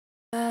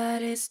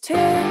But it's too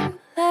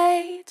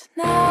late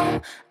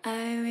now.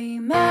 I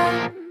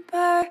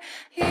remember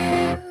you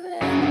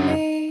and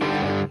me,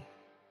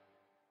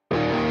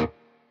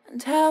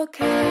 and how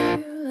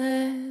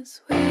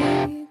careless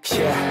we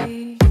could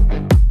be.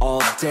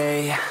 All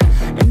day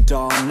and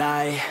all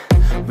night,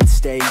 we'd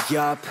stay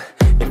up,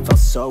 it felt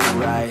so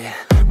right.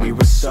 We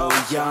were so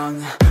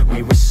young,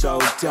 we were so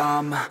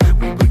dumb.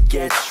 We would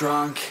get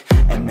drunk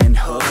and then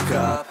hook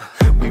up.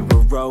 We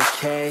were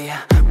okay,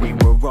 we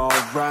were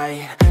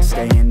alright,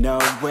 staying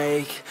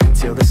awake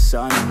till the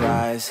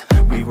sunrise.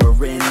 We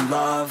were in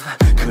love,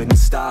 couldn't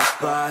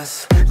stop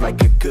us, like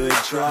a good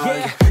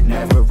drug,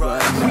 never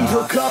enough. We'd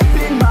hook up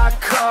in my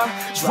car,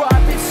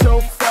 driving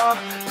so far,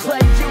 play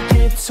your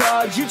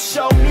guitar, you'd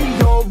show me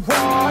your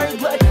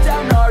art. Let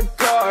down our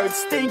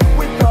guards, think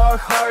with our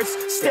hearts,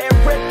 stare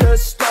at the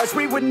stars.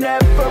 We were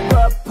never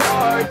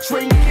apart,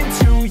 drinking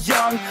too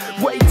young,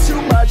 way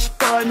too much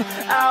fun,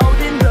 out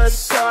in the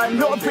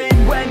sun, or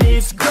rain when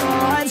it's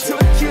gone.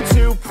 Took you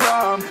to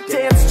prom,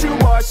 dance to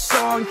our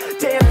song,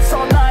 dance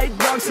all night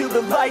long till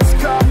the lights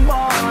come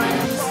on.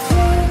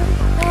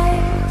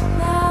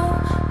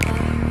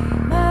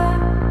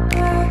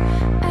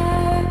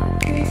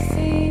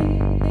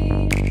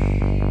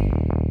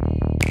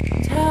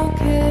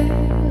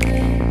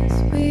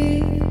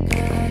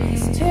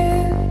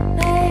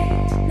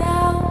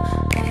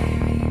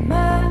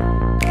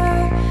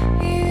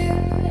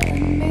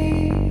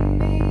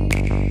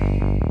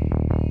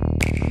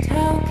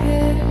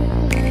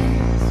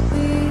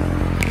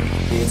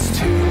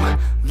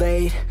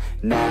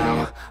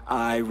 Now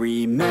I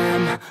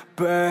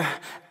remember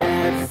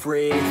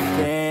everything,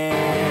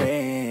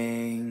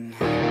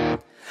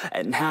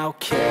 and how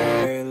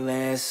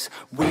careless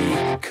we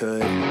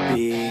could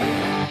be,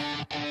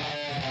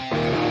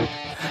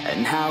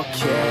 and how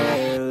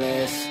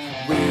careless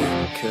we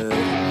could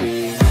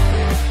be,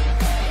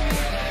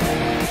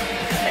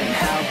 and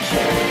how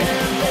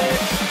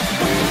careless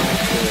we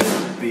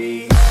could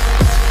be.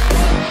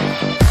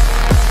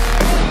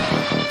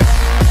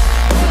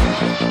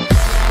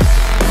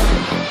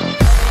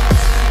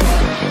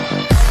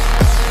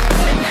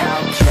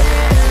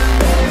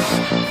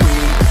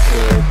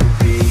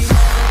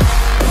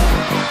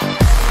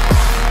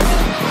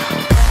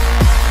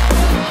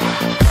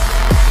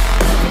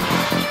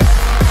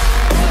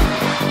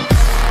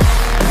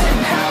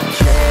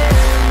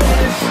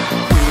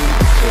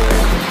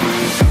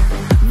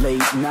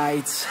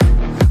 Nights,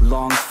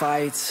 long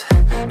fights,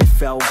 it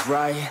felt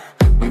right,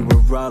 we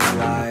were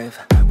alive.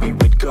 We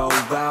would go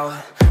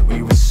out,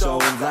 we were so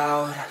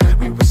loud,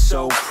 we were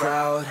so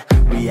proud,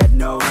 we had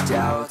no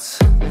doubts.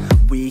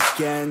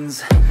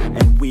 Weekends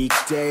and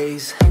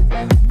weekdays,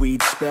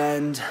 we'd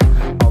spend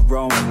our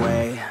own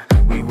way.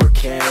 We were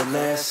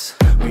careless,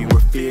 we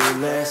were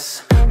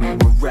fearless, we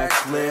were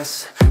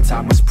reckless,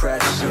 time was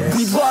precious.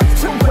 We loved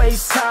to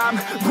waste time,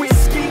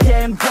 whiskey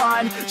and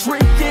wine,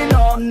 drinking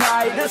all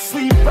night,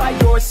 asleep by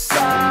your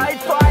side.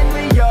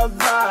 Finally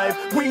alive,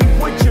 we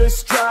would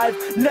just drive,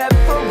 never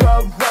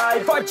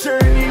arrive. Our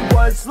journey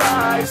was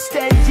live,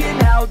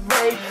 staying out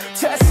late,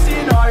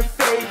 testing our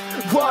fate,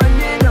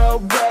 running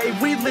away.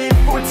 We live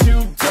for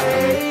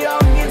today,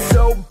 young and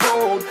so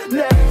bold,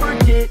 never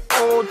get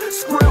old.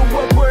 Screw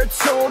what we're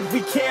told,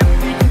 we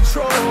can't be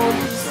controlled.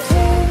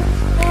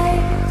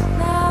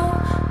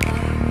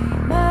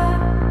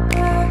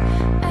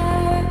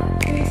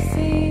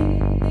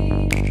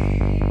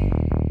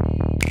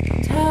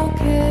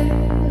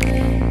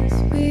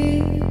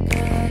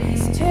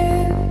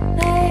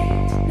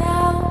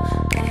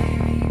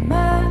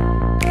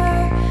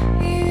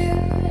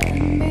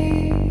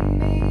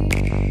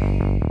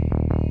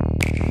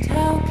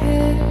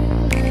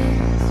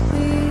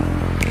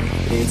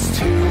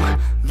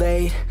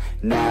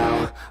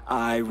 Now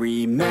I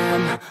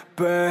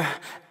remember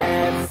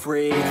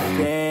everything,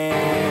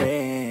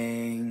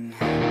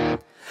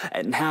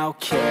 and how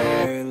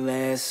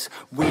careless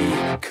we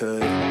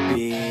could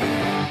be,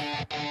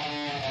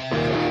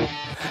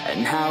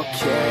 and how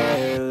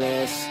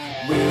careless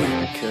we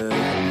could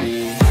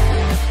be,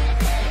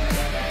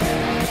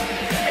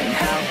 and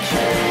how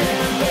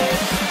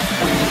careless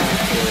we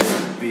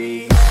could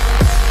be.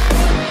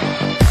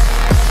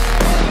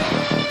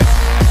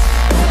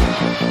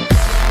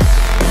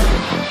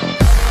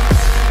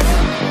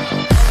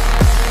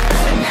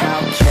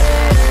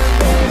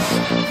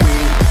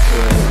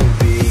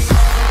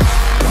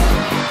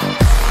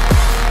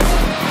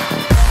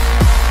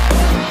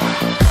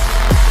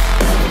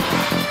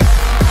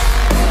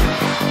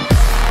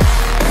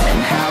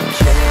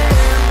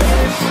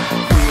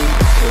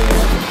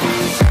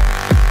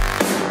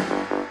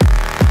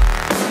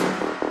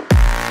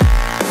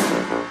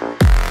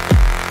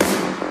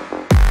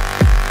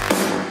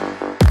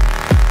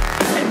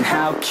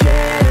 How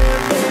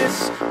careless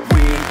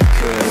we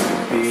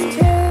could be. It's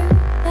too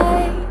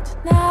late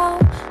now,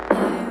 I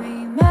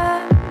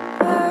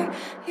remember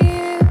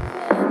you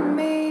and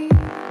me,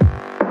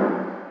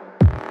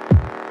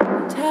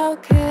 and how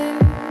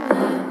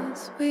careless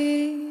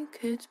we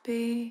could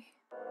be.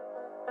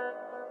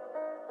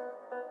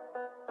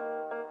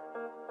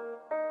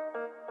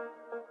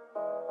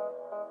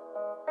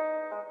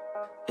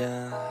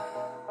 yeah.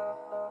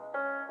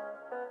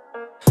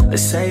 They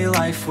say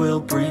life will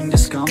bring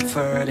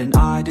discomfort, and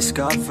I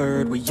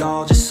discovered we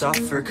all just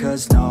suffer,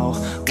 'cause no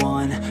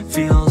one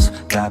feels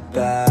that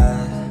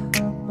bad.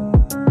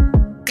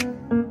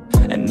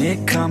 And it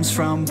comes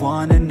from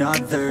one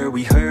another.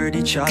 We hurt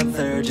each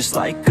other just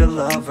like a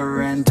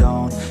lover, and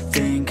don't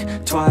think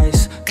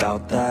twice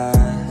about that.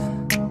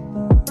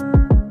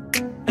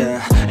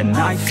 Yeah, and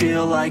I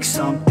feel like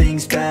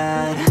something's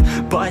bad,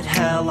 but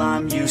hell,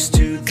 I'm used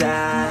to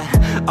that.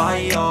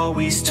 I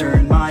always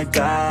turn my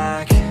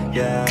back,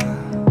 yeah.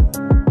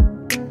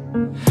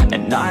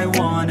 And I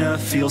wanna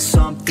feel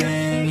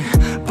something,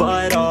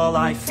 but all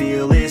I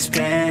feel is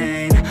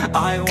pain.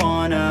 I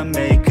wanna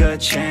make a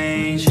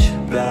change,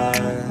 but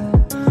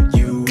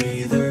you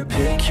either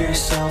pick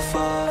yourself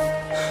up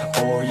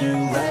or you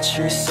let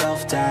yourself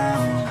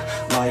down.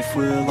 Life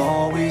will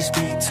always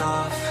be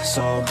tough,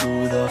 so who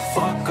the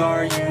fuck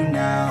are you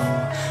now?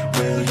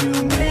 Will you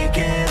make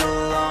it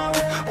alone,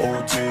 or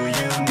do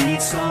you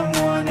need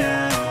someone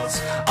else?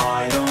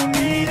 I don't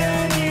need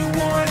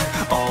anyone,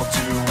 I'll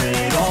do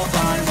it all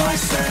by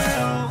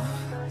myself.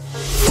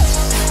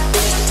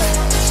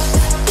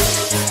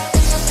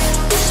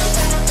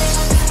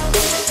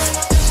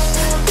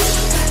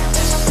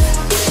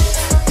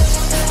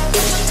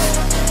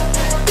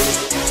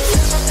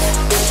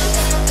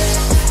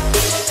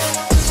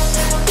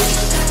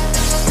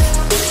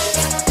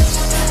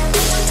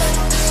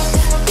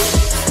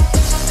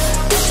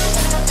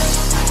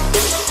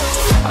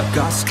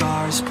 Got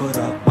scars, put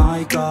up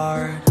my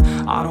guard.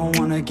 I don't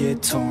wanna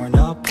get torn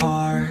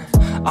apart.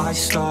 I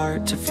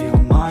start to feel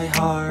my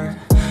heart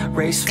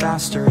race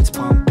faster, it's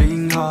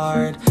pumping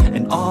hard.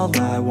 And all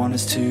I want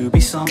is to be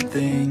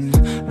something.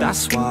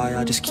 That's why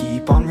I just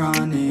keep on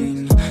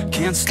running.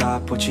 Can't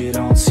stop what you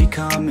don't see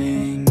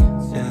coming,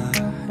 yeah,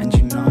 and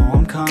you know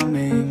I'm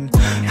coming.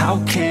 How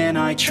can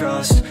I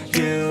trust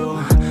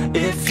you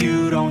if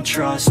you don't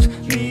trust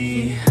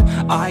me?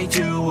 I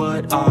do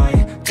what I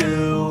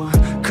do,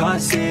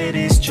 'cause it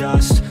is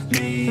just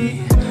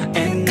me,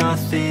 and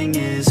nothing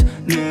is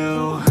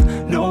new.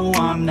 No,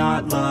 I'm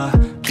not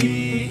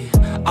lucky.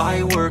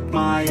 I work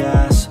my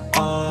ass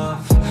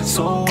off,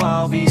 so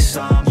I'll be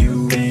some.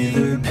 You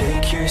either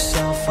pick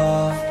yourself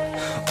up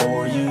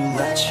or you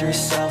let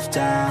yourself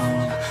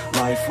down.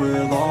 Life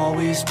will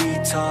always be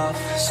tough,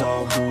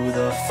 so who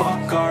the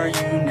fuck are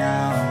you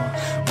now?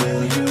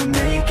 Will you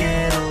make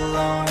it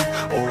alone,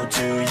 or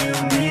do you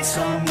need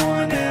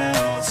someone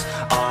else?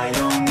 I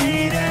don't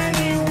need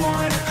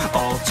anyone,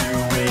 I'll do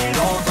it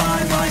all by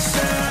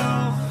myself.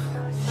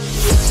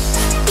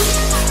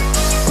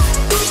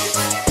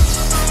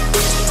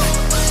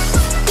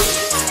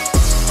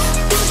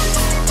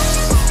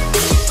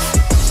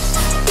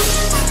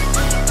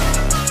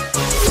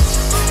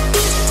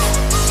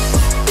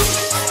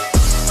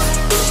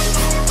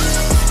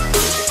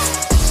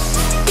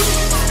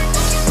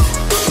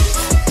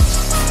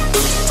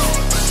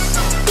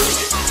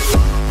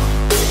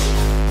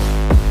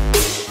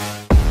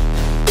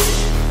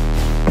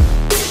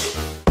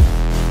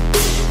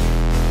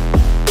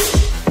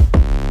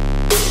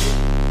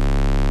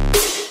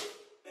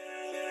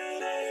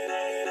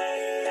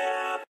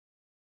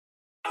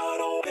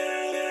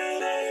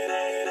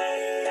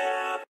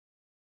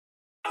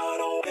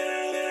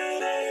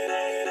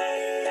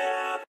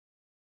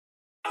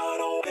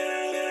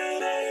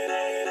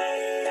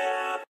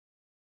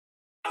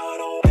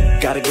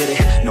 Gotta get it,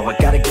 no I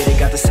gotta get it.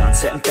 Got the sun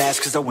setting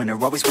fast, 'cause the winner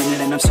always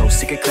winning. And I'm so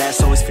sick of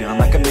class, always feeling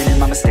like I'm in it.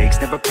 My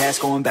mistakes never pass,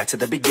 going back to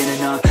the beginning.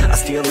 I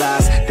steal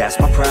lies, that's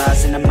my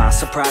prize. And I'm not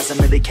surprised I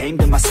really came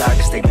to my side,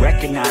 'cause they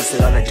recognize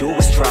that all I do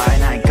is try.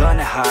 And I ain't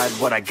gonna hide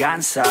what I got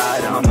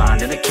inside. I'm a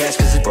mind in a cast,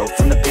 'cause it's broke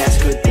from the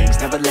past. Good things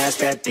never last,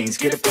 bad things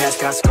get it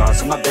past. Got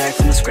scars on my back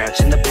from the scratch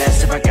in the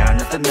past. If I got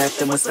nothing left,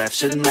 then what's left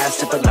shouldn't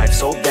last. If a life's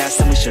so vast,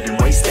 then we shouldn't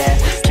waste that.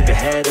 Keep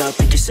your head up,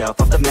 pick yourself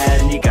off the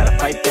mat, and you gotta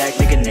fight back.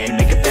 Make a name,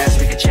 make it fast,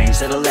 make a change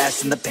that'll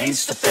last, and the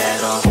pain's just a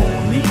fad.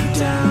 Hold me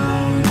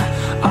down,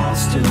 I'll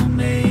still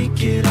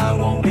make it. I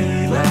won't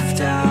be left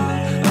out.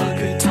 A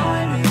good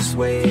time is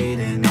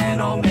waiting,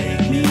 and I'll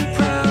make me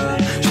proud.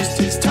 Just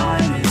as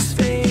time is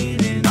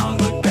fading, I'll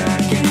look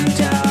back and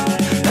doubt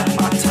that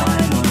my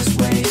time was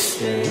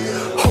wasted.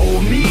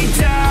 Hold me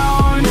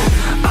down,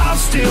 I'll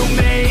still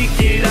make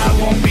it. I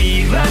won't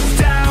be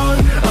left out.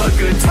 A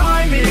good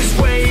time is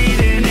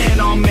waiting,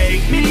 and I'll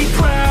make me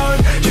proud.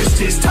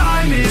 Just as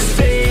time is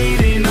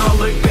fading, I'll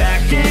look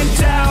back and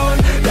doubt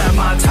that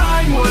my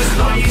time was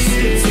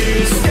wasted.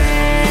 To stay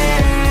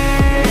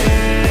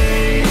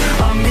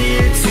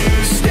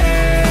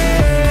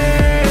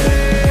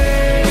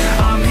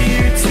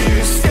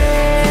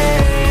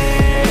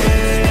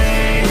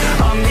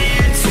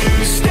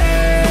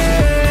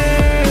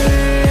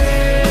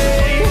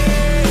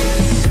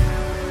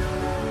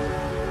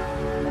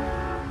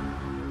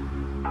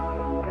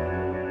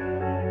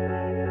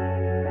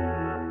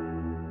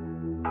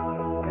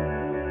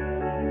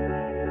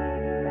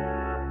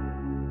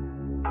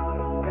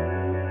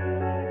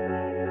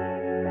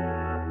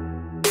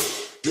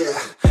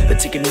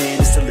take a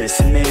minute to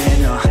listen,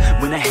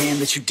 man. When the hand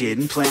that you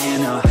didn't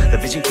plan, the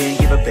vision can't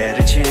give a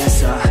better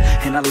chance,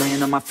 and I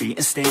land on my feet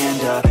and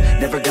stand up.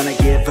 Never gonna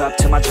give up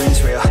till my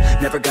dream's real.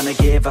 Never gonna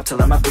give up till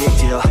I'm a big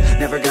deal.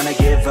 Never gonna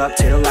give up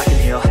till I can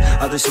heal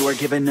others who are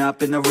giving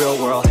up in the real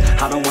world.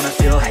 I don't wanna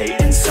feel hate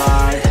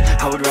inside.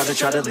 I would rather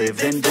try to live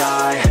than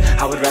die.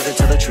 I would rather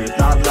tell the truth,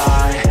 not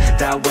lie.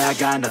 That way I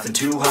got nothing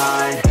to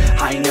hide.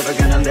 I ain't never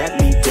gonna let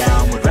me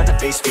down. Would rather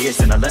face fears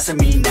than a less of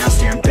me now.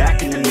 Staring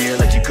back in the mirror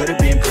like you could've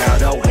been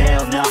proud. Oh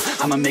hell no,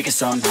 I'ma make it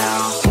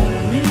somehow.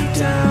 Hold me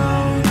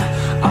down,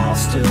 I'll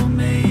still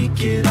make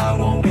it. I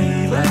won't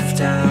be left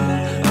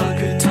out. A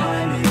good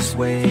time is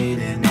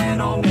waiting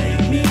and I'll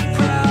make me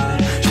proud.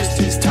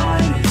 Just as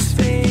time is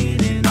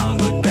fading, I'll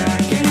look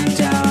back and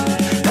doubt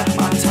that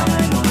my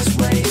time was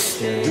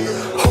wasted.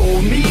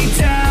 Hold me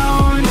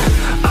down,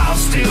 I'll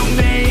still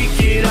make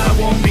it. I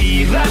won't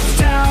be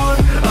left out.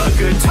 A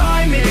good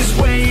time is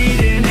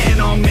waiting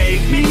and I'll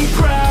make me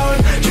proud.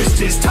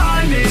 Just as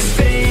time is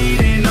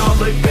fading, I'll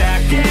look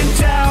back and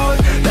doubt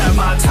that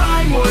my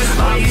time was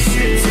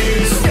wasted.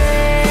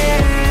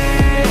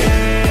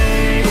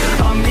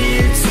 I'm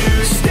here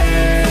to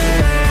stay.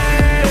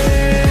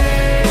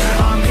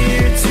 I'm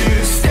here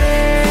to stay.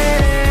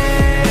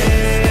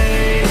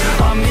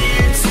 I'm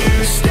here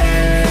to stay.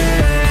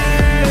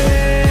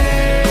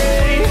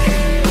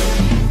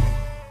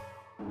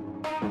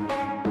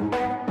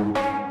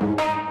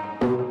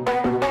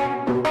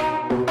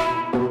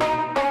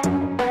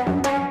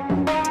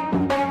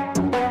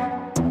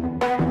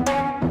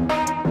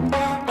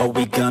 Are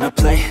we gonna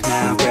play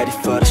now? Ready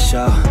for the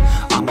show?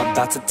 I'm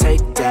about to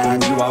take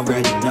down, you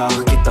already know.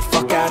 Get the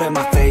fuck out of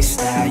my face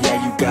now,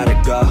 yeah, you gotta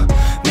go.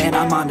 Man,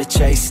 I'm on the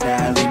chase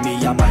now, leave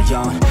me on my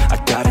own. I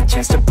got a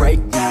chance to break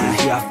now,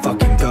 here I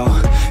fucking go.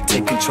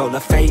 Take control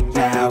of fate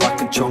now, I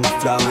control my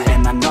flow.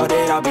 And I know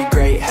that I'll be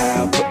great,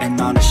 how putting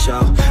on a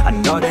show. I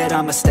know that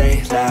I'ma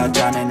stay loud,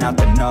 drowning out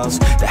the noise.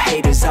 The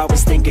haters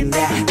always thinking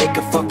that they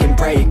could fucking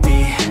break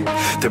me.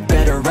 They're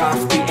better off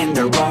eating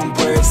their own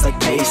words like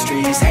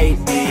pastries. Hate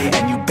me,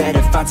 and you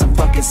better find some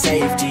fucking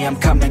safety. I'm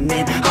coming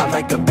in hot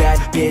like a bad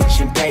bitch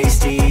in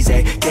pasties.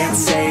 They can't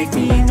save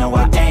me, no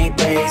I ain't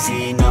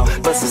lazy, no.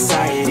 But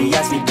society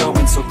has me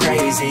going so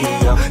crazy,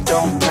 yo.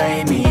 Don't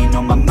blame me,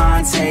 no my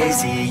mind's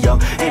hazy, yo.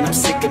 And I'm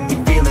sick of me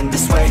feeling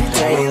this way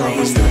daily. I'll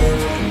always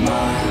live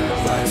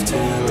my life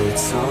till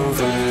it's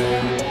over,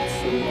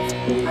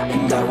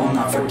 and I will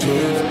not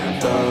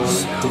forgive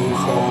those who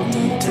hold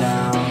me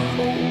down.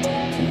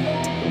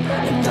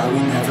 And I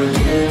will never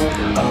give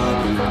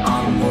up,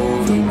 I'm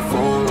moving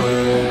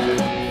forward.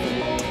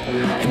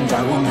 And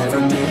I will never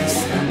miss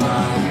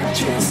my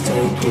chance,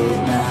 take it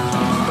now.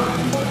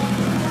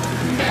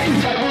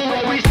 And I will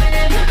always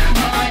live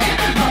my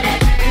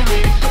life till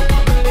it's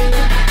over.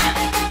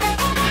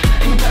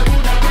 And I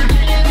will never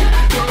give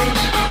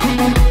those who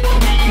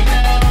hold me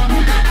down.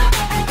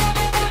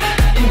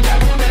 And I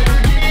will never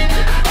give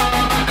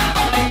up,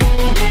 I'm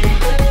moving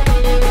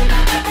forward.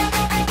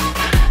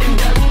 And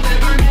I will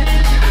never miss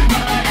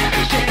my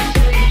chance,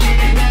 take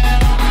it now.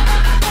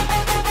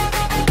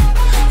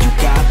 You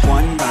got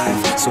one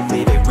life, so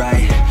live it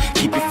right.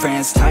 Keep your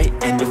friends tight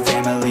and your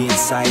family in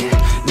sight.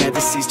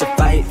 Never cease to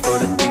fight for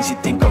the things you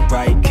think are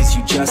right. Cause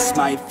you just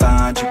might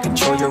find you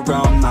control your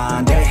own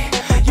mind, eh?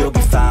 You'll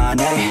be fine,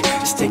 eh?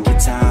 Just take your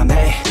time,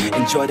 eh?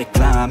 Enjoy the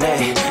climb,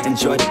 eh?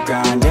 Enjoy the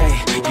grind, eh?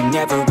 You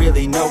never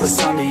really know what's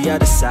on the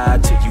other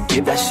side till you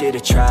give that shit a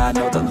try.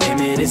 Know the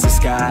limit is the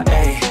sky,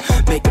 eh?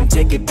 Make them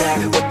take it back,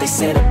 what they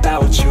said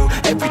about you.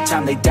 Every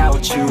time they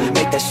doubt you,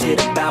 make that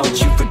shit about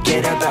you.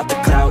 Forget about the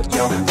clout,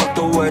 yo. Fuck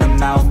the word of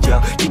mouth,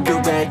 yo. Keep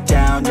your head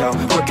down, yo.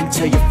 Work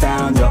until you're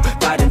found, yo.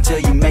 Fight until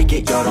you make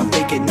it, yo. Don't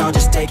think it, no,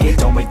 just take it.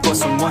 Don't wait for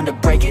someone to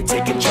break it.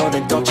 Take control,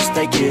 then don't just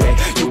take it, eh?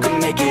 You can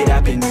make it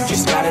happen, you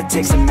just gotta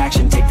take some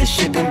action. Take the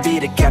ship and be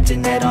the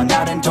captain. Head on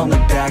out and don't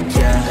look back,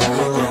 yeah. I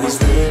will always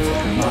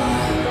live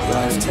my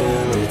life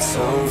till it's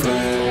over,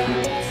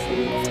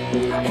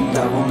 and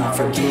I will not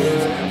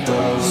forgive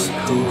those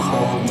who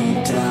hold me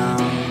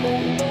down.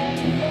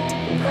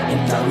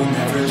 And I will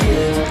never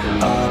give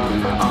up,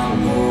 I'm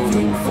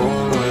moving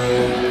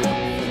forward.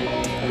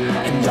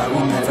 And I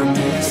will never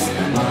miss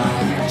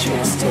my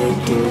chance,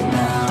 take it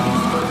now.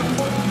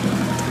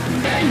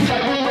 And I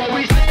will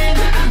always live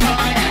my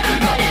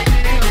life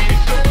till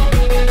it's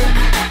over.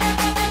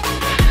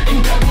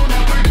 And I will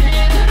not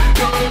forgive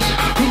those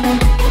who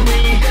hold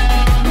me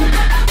down.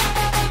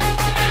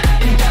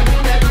 And I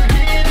will never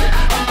give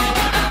up,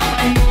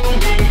 I'm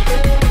moving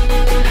forward.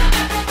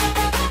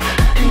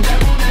 And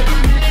I will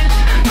never miss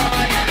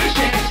my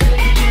chance, take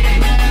it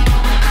now.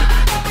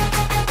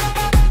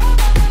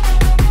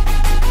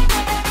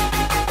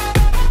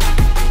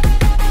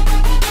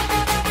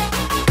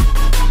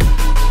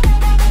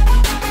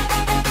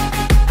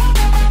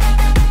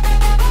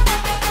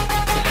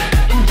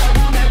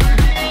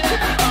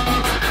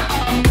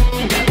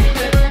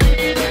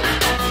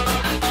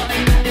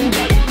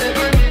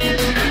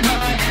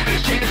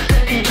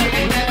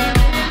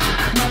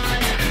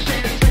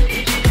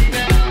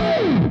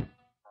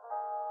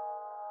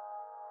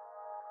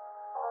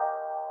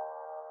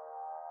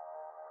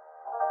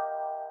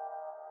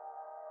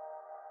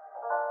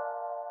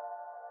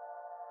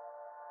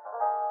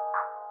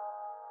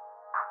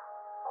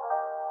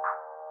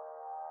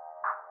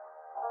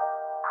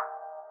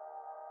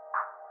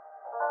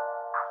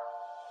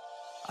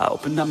 I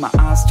opened up my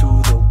eyes to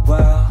the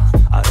world,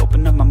 I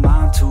opened up my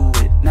mind to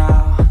it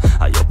now.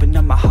 I opened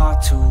up my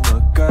heart to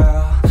a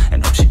girl,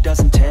 and hope she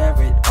doesn't tear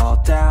it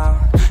all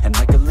down. And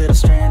like a little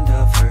strand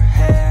of her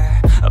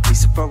hair, a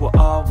piece of her will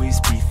always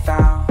be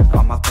found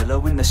on my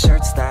pillow in the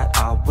shirts that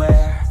I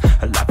wear.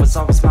 Her laugh was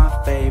always my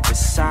favorite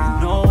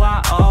sound. You know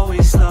I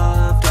always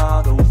loved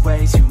all the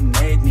ways you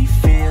made me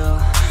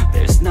feel.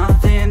 There's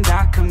nothing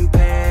that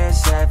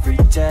compares, every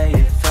day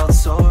it felt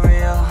so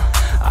real.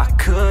 I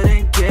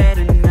couldn't get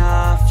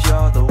enough,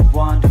 you're the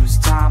one whose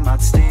time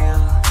I'd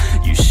steal.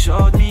 You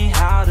showed me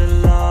how to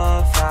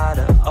love, how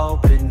to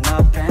open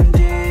up and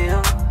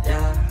deal,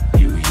 yeah.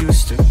 You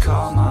used to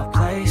call my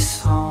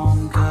place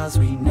home, cause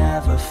we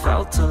never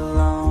felt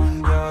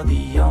alone. You're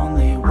the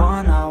only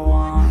one I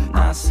want,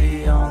 that's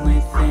the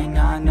only thing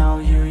I know.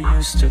 You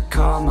used to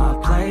call my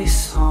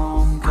place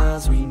home,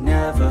 cause we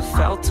never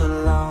felt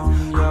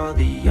alone. You're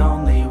the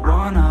only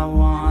one I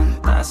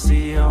want, that's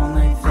the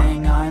only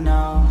thing I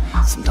know.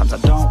 Sometimes I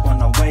don't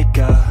wanna wake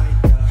up,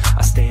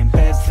 I stay in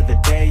bed for the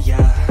day,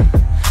 yeah.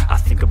 I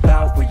think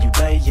about where you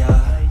lay,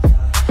 yeah,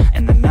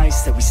 and the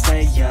nights that we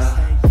stay, yeah.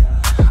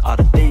 All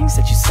the things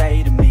that you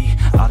say to me,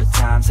 all the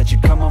times that you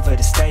come over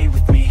to stay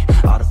with me,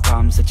 all the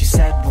problems that you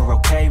said were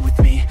okay with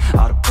me,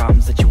 all the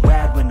problems that you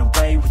had went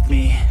away with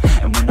me.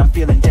 And when I'm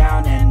feeling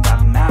down and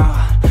I'm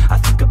out, I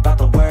think about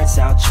the words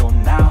out your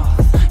mouth.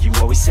 You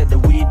always said that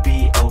we'd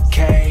be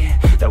okay,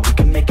 that we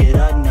could make it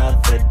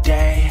another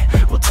day.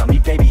 Well, tell me,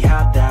 baby,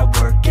 how'd that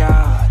work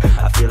out?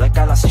 I feel like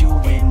I lost you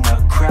in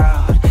a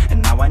crowd,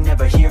 and now I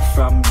never hear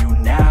from you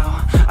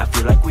now. I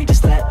feel like we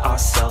just let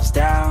ourselves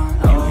down.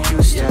 You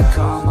used to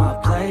call my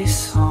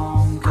place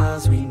home,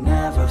 cause we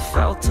never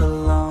felt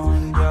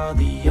alone. You're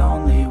the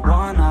only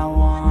one I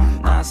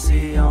want, that's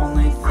the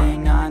only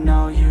thing I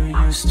know. You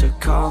used to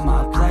call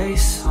my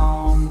place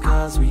home,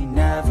 cause we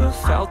never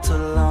felt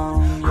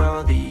alone.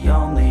 You're the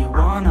only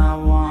one I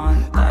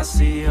want, that's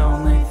the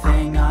only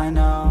thing I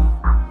know.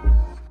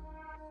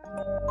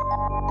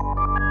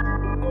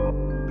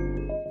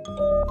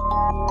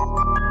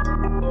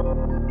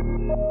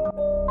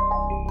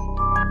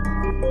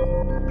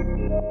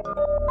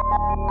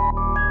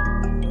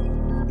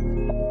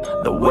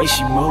 The way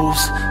she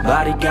moves,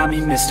 body got me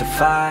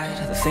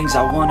mystified. The things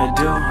I wanna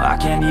do, I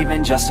can't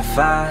even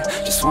justify.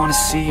 Just wanna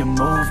see you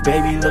move,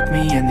 baby, look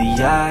me in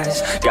the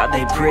eyes. God,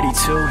 they pretty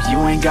too, you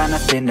ain't got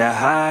nothing to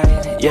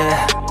hide,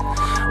 yeah.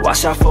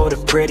 Watch out for the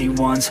pretty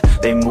ones,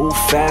 they move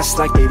fast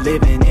like they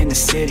living in the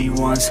city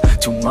ones.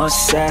 Too much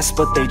sass,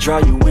 but they draw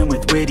you in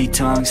with witty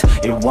tongues.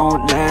 It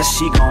won't last,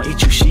 she gon'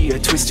 eat you, she a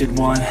twisted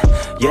one.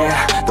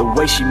 Yeah, the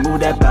way she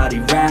move that body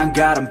round,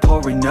 got 'em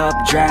pouring up,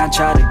 drown.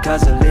 Try to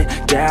guzzle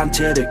it down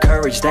to the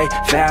courage they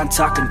found.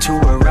 Talking to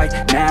her right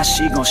now,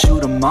 she gon'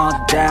 shoot 'em all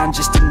down.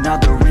 Just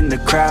another in the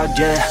crowd,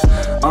 yeah.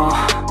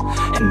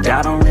 And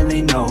I don't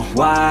really know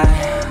why,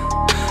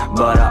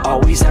 but I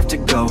always have to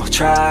go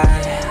try.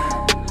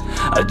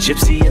 A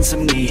gypsy in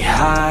some knee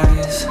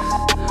highs,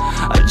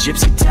 a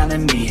gypsy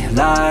telling me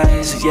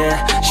lies,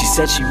 yeah. She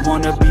said she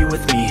wanna be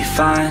with me,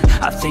 fine.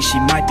 I think she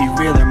might be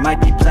real or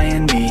might be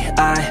playing me.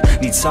 I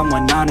need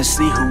someone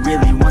honestly who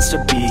really wants to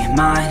be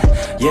mine,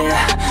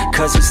 yeah.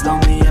 Cause it's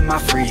lonely in my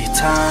free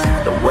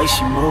time. The way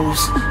she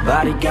moves,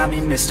 body got me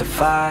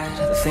mystified.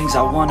 The things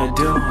I wanna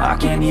do, I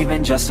can't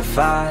even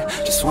justify.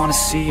 Just wanna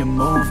see you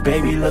move,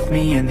 baby, look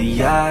me in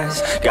the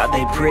eyes. God,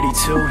 they pretty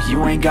too,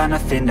 you ain't got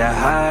nothing to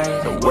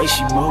hide. The way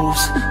she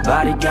moves,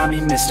 body got me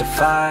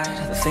mystified.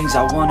 The things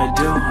I wanna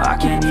do, I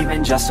can't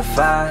even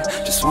justify.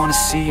 Just wanna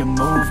see you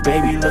move,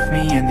 baby, look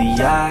me in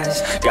the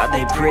eyes. God,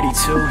 they pretty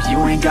too, you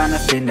ain't got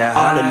nothing to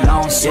hide. All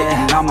alone,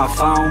 sitting on my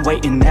phone,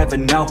 waiting, never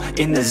know.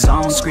 In the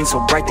zone, screen so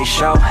bright they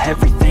show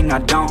everything I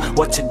don't,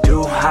 what to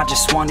do. I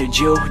just wanted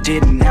you,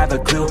 didn't have a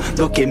clue.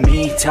 Look at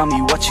me, tell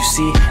me what you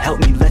see, help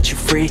me let you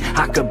free.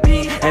 I could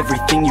be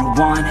everything you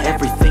want,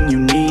 everything you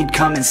need.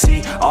 Come and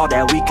see all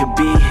that we could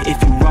be.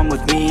 If you run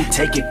with me,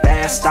 take it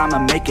fast, I'ma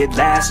make it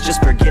last.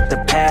 Just forget the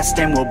past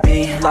and we'll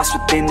be lost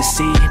within the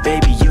sea.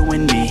 Baby, you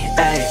and me,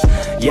 ayy.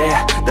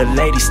 Yeah, the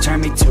ladies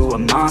turn me to a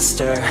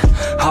monster.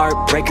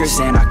 Heartbreakers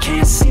and I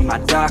can't see my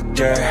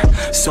doctor.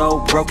 So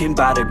broken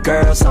by the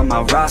girls on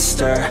my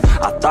roster.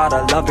 I thought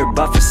I loved her,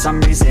 but for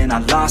some reason I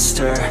lost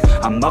her.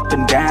 I'm up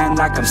and down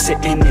like I'm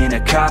sitting in a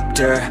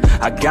copter.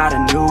 I got a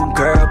new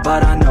girl,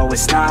 but I know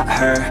it's not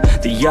her.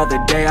 The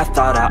other day I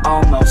thought I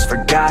almost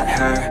forgot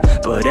her,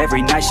 but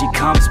every night she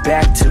comes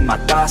back to my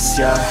thoughts,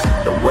 yeah.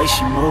 The way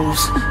she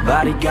moves,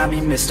 body got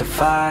me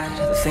mystified.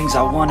 The things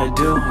I wanna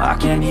do, I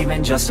can't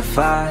even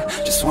justify.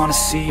 Just wanna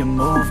see you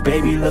move,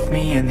 baby, look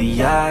me in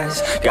the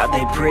eyes. God,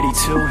 they pretty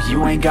too,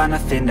 you ain't got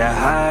nothing to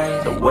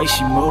hide. The way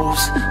she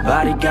moves,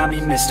 body got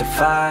me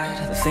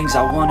mystified. The things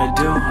I wanna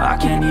do, I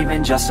can't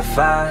even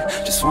justify.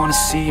 Just wanna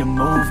see you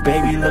move,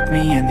 baby, look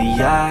me in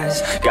the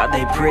eyes. God,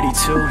 they pretty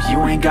too, you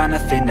ain't got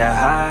nothing to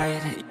hide.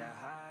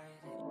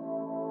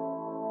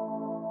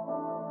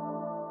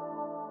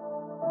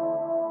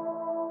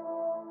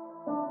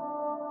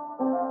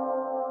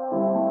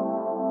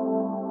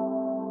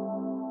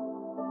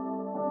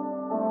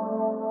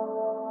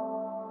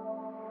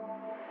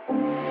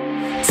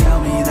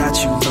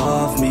 that you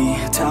love me.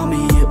 Tell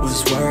me it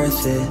was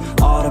worth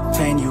it, all the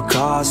pain you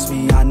caused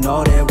me. I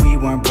know that we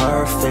weren't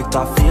perfect,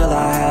 I feel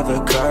I have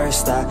a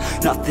curse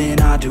that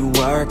nothing I do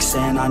works.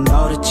 And I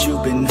know that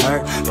you've been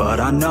hurt, but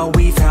I know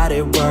we've had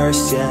it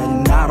worse, yeah.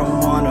 And I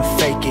don't wanna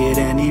fake it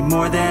any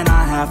more than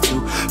I have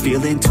to.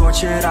 Feeling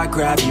tortured, I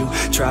grab you,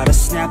 try to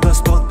snap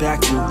us both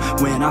back to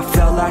when I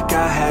felt like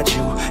I had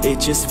you. It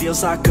just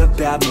feels like a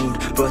bad mood,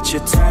 but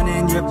you're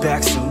turning your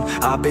back soon.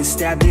 I've been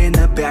stabbed in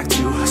the back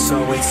too. So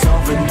it's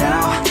over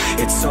now,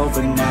 it's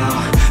over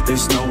now.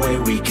 There's no way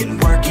we can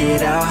work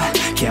it out,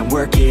 can't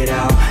work it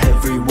out.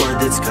 Every word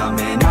that's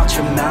coming out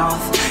your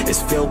mouth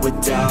is filled with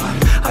doubt.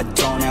 I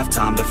don't have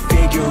time to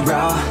figure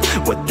out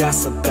what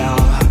that's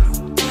about.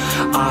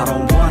 I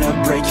don't wanna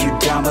break you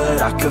down,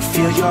 but I could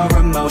feel your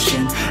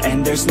emotion,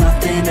 and there's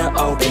nothing to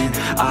open.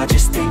 I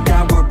just think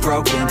that we're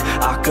broken.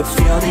 I could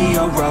feel the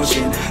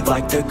erosion,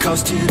 like the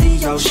coast to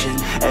the ocean.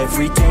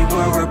 Every day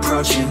we're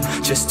approaching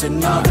just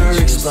another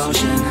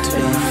explosion.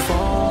 To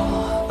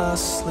fall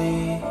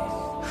asleep,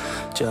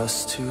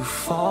 just to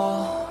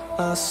fall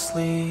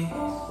asleep.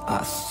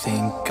 I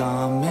think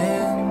I'm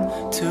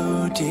in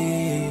too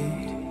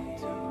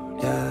deep,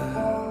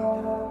 yeah.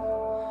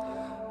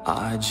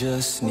 I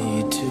just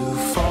need to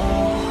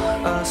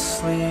fall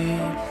asleep,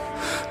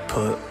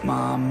 put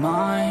my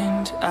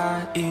mind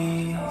at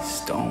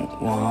ease. Don't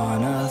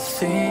wanna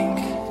think,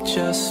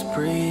 just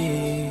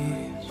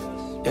breathe,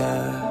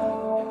 yeah.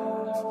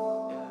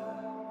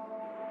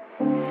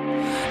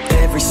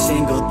 Every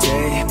single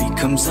day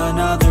becomes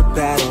another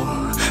battle.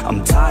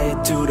 I'm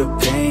tired due to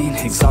pain,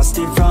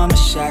 exhausted from the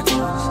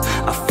shackles.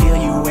 I feel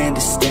you and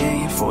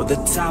disdain for the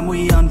time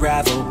we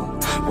unravel.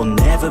 We'll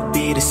never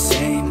be the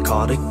same,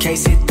 call the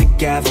case, hit the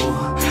gavel.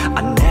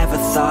 I never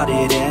thought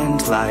it'd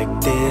end like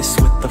this,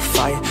 with the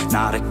fight,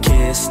 not a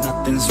kiss,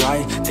 nothing's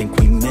right. Think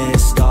we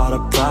missed all the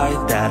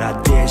pride that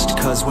I ditched,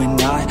 cause when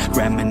I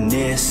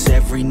reminisce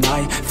every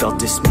night, felt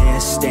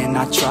dismissed. And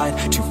I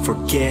tried to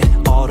forget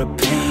all the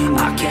pain,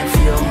 I can't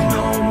feel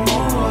no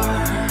more.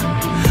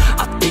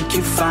 I think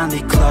you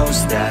finally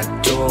closed that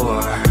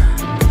door,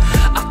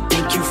 I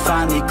think you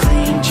finally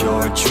cleaned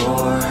your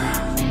drawer.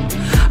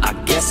 I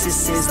guess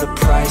this is the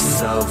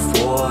price of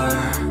war.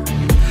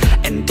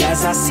 And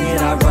as I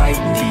sit I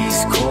write these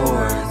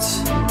chords,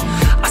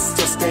 I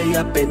still stay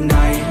up at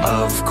night,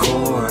 of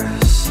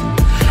course,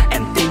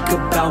 and think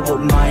about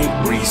what might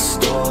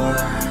restore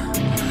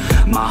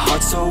my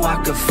heart so I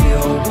could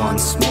feel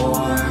once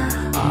more.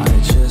 I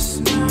just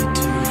need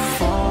to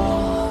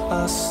fall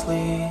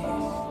asleep,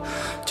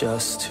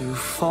 just to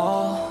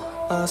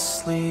fall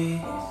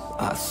asleep.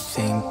 I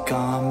think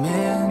I'm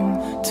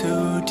in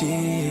too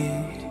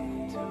deep,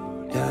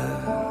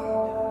 yeah.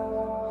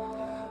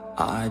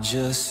 I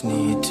just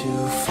need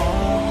to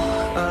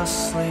fall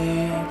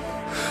asleep,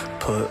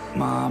 put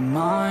my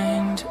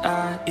mind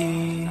at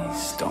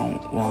ease.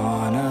 Don't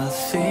wanna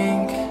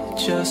think,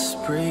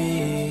 just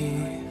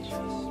breathe,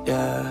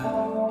 yeah.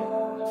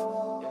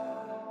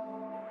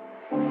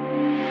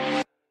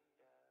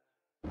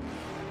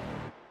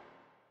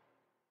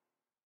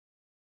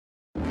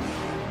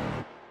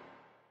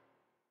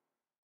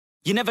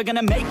 You're never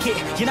gonna make it,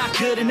 you're not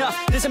good enough.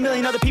 There's a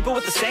million other people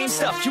with the same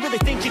stuff. You really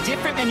think you're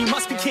different? Man, you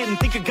must be kidding.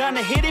 Think you're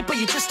gonna hit it, but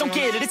you just don't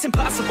get it. It's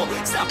impossible,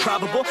 it's not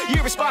probable,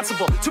 you're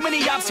irresponsible. Too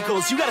many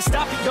obstacles, you gotta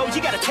stop it, yo.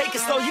 You gotta take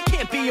it slow, you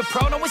can't be a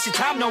pro. Don't waste your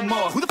time no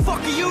more. Who the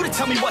fuck are you to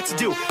tell me what to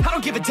do? I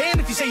don't give a damn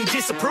if you say you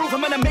disapprove.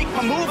 I'm gonna make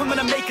my move, I'm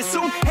gonna make it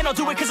soon. And I'll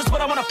do it cause it's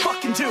what I wanna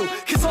fucking do.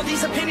 Cause all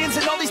these opinions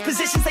and all these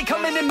positions, they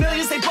come in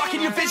millions, they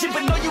blocking your vision.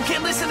 But no, you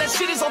can't listen, that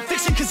shit is all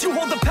fiction. Cause you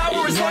hold the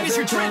power as long as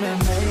you're dreaming.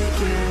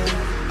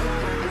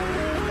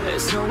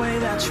 There's no way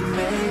that you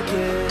make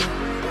it,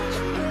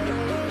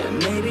 and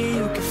maybe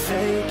you can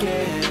fake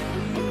it,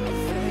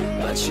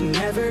 but you're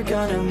never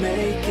gonna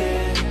make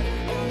it.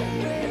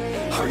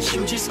 Are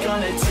you just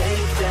gonna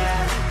take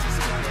that?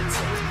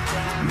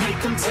 Make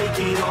them take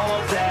it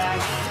all back.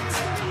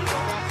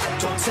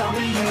 Don't tell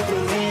me you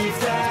believe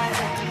that.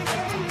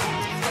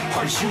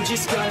 Are you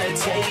just gonna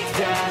take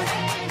that?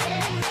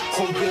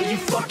 Or will you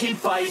fucking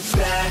fight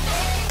back?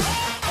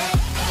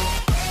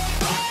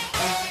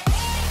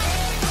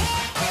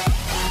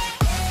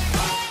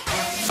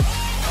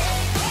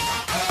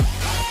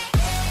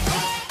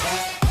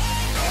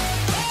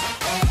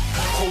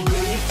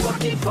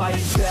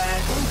 Fight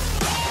back.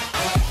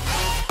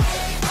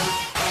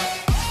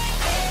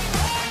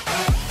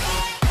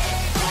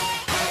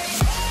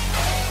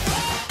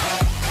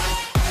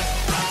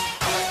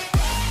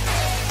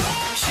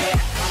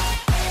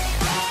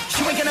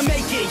 You ain't gonna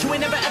make it, you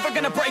ain't never ever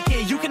gonna break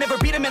it. You can never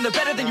beat them and they're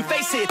better than you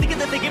face it. Thinking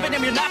that they give a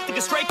damn, you're not, think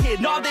a straight kid.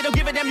 No, they don't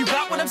give a damn, you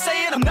got what I'm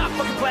saying? I'm not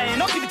fucking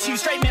playing, I'll give it to you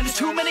straight, man. There's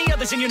too many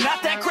others and you're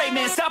not that great,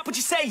 man. Stop what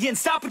you're saying,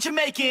 stop what you're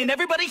making.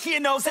 Everybody here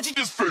knows that you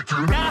just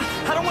faking. Nah,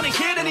 I don't wanna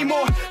hear it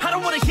anymore, I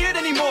don't wanna hear it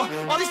anymore.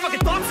 All these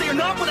fucking thoughts, they are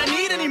not what I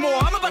need anymore.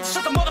 I'm about to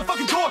shut the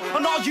motherfucking door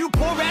on all you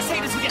poor ass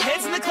haters with your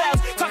heads in the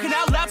clouds, talking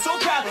out loud so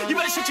proud. You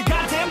better shut your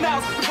goddamn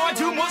mouth before I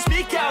do more,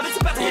 speak out. It's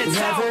about to hit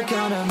south. Never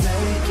gonna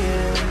make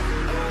it.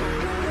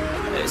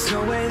 There's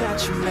no way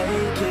that you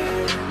make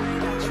it,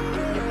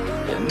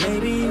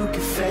 maybe you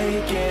can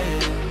fake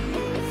it,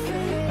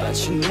 but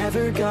you're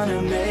never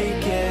gonna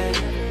make it.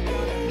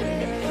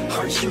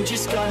 Aren't you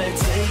just gonna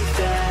take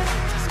that?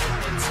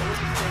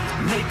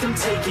 Make them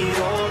take it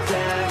all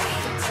back.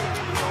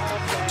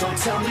 Don't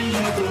tell me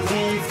you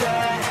believe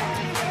that.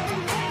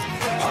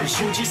 Aren't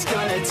you just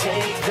gonna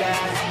take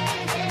that?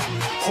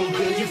 Or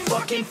will you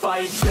fucking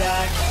fight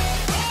back?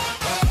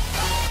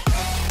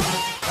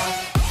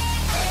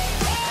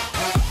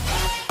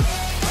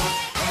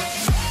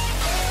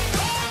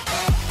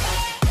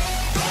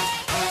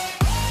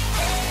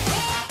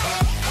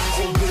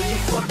 Or will you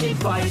fucking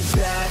fight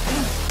back?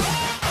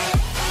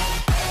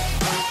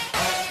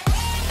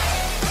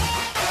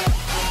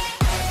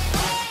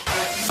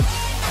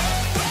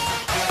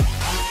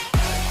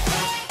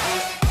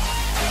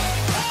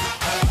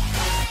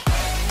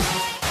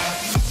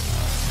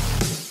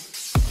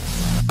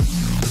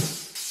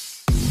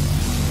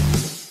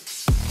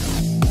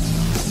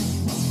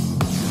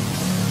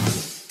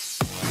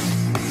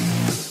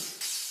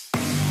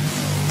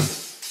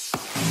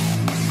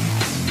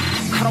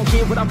 I don't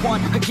get what I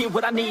want, I get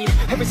what I need.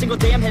 Every single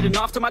day I'm heading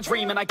off to my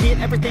dream, and I get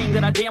everything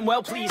that I damn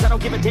well please. I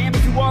don't give a damn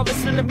if you all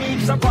listening to me,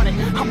 cause I run it.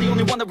 I'm the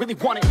only one that really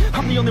want it,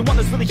 I'm the only one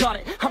that's really on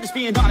it. I'm just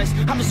being honest,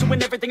 I'm just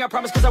doing everything I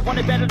promise, cause I want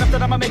it bad enough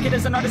that I'ma make it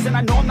as an artist. And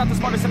I know I'm not the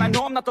smartest, and I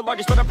know I'm not the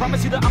largest, but I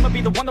promise you that I'ma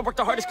be the one that worked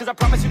the hardest. Cause I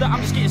promise you that I'm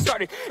just getting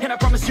started, and I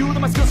promise you that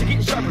my skills are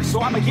getting sharper.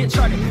 So I'ma get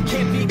charted,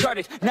 can't be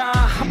guarded. Nah,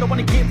 I'm the one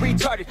to get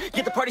retarded.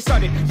 Get the party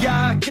started,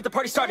 yeah, get the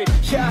party started.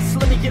 Yeah, so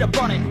let me get up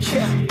on it,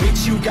 yeah.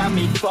 Bitch, you got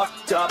me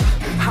fucked up,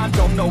 I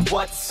don't know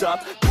what's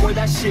up. Pour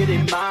that shit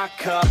in my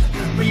cup,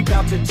 we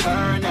bout to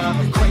turn up.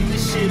 Crank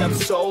this shit up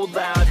so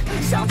loud,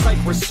 sounds like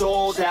we're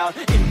sold out.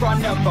 In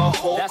front of a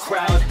whole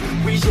crowd,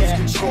 we lose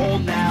control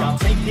now. Y'all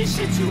take this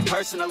shit too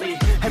personally.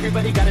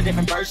 Everybody got a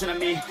different version of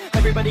me,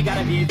 everybody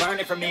gotta be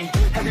learning from me.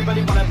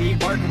 Everybody wanna be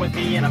working with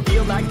me, and I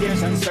feel like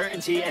there's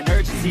uncertainty and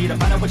urgency to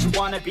find out what you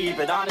wanna be.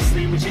 But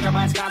honestly, we change our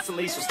minds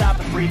constantly, so stop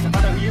and breathe to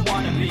find out who you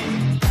wanna be.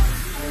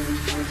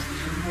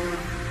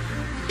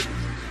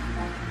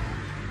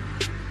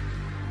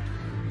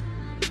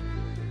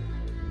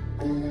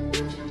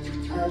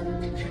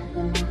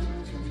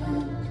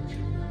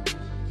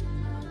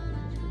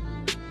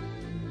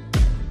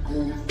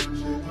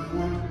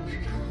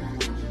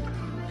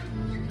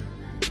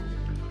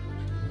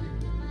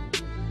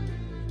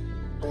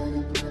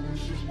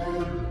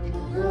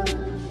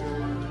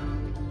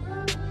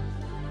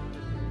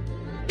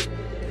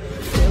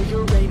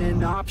 Failure ain't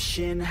an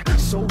option,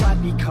 so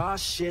I'd be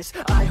cautious.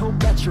 I hope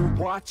that you're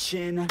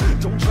watching.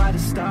 Don't try to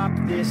stop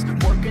this,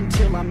 work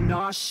until I'm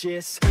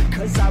nauseous,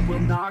 cause I will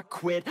not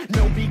quit,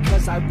 no,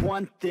 because I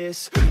want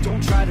this.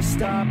 Don't try to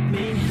stop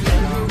me,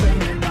 failure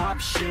ain't an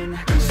option,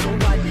 so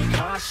I'd be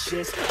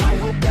cautious. I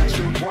hope that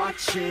you're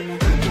watching.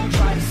 Don't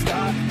try to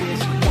stop this,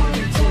 work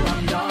until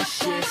I'm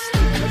nauseous,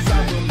 cause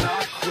I will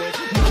not quit,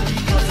 no,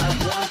 because I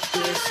want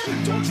this.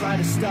 Don't try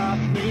to stop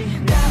me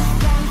now.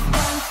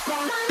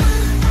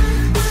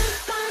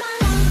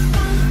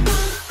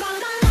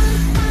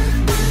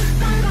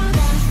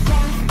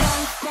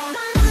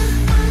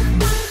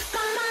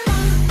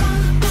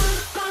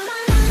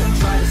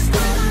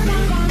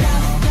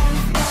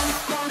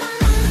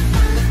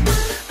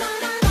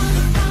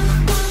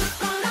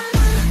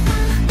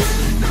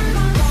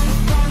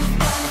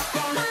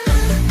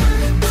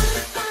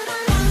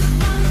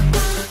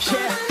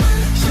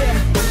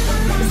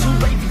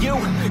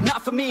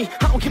 Me,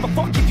 I don't give a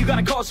fuck if you got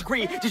a college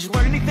degree. Did you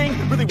learn anything?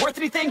 Really worth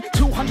anything?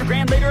 200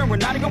 grand later and we're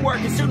not even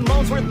working. Student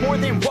loans worth more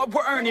than what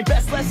we're earning.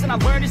 Best lesson I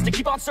learned is to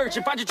keep on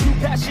searching. Find your true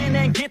passion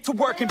and get to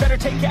work. And better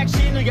take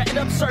action or you end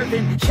up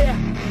serving. Yeah,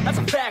 that's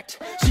a fact.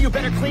 So you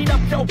better clean up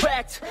your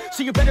act.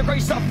 So you better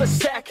raise up a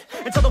sack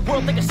and tell the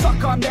world they can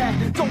suck on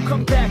that. Don't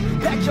come back,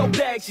 pack your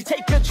bags. You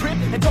take a trip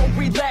and don't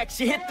relax.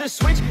 You hit the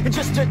switch and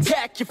just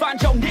attack. You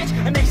find your niche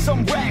and make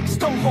some racks.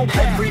 Don't hold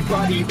back.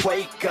 Everybody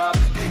wake up,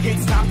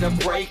 it's time to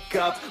break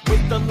up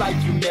with the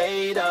life you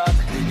made up.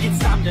 It's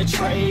time to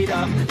trade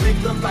up,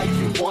 live the life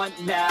you want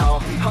now,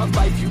 a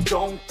life you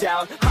don't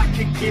doubt. I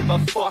could give a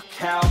fuck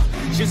how,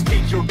 just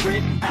figure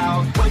it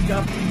out. Wake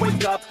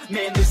up,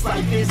 man, this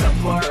life is a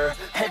blur.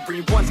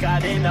 Everyone's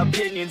got an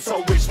opinion,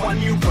 so which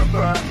one you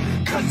prefer?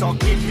 Cause I'll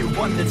give you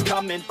one that's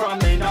coming from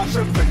an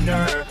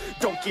entrepreneur.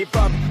 Don't give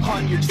up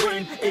on your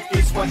dream if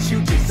it's what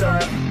you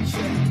deserve.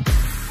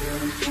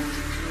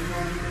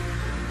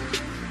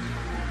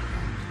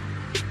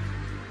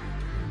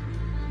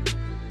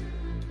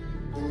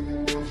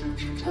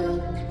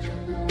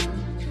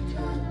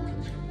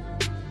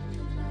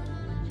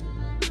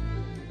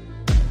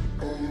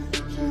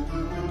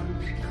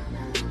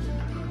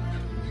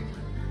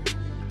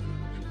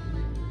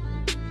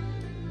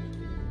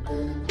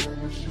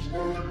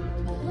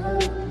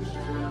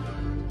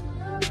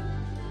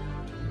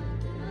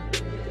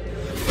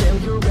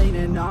 Failure ain't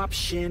an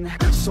option,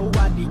 so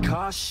I'd be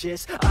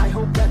cautious. I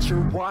hope that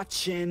you're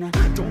watching.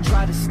 Don't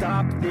try to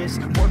stop this,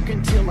 work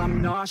until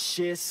I'm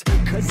nauseous,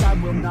 cause I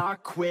will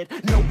not quit,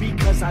 no,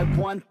 because I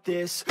want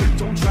this.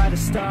 Don't try to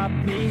stop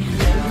me,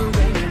 failure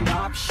ain't an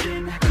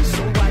option,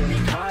 so I'd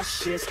be cautious.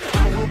 cautious.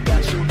 I hope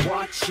that you're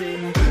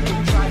watching.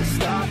 Don't try to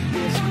stop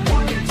this,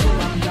 walk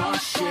until I'm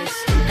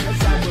nauseous.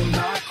 Cause I will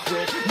not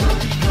quit,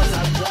 not because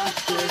I want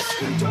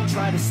this. Don't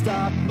try to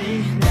stop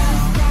me now.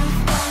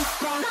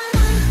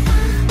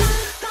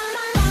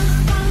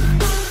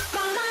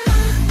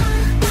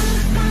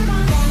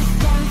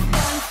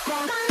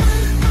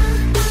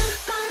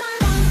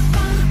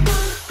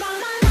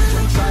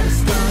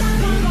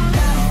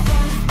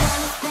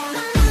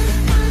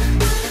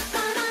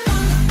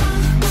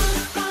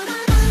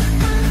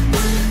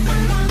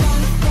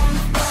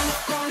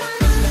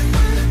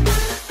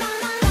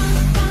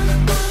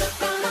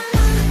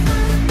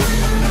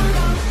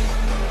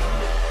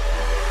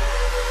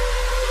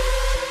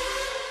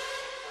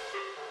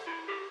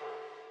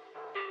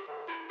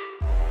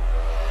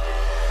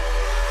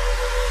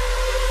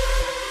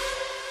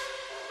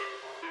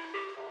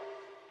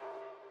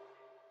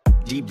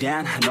 Deep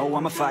down, I know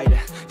I'm a fighter.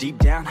 Deep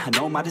down, I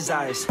know my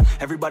desires.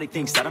 Everybody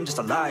thinks that I'm just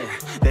a liar.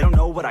 They don't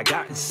know what I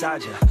got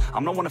inside ya.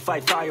 I'm the one to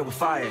fight fire with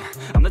fire.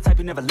 I'm the type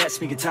who never lets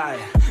me get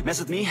tired. Mess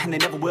with me and they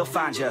never will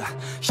find ya.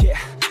 Yeah.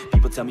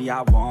 People tell me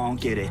I won't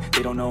get it.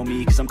 They don't know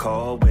me cause I'm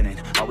cold winning.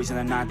 Always in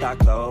the ninth, I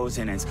close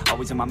innings.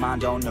 Always in my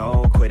mind, don't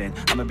know quitting.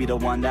 I'ma be the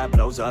one that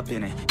blows up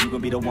in it. You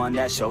gon' be the one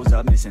that shows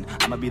up missing.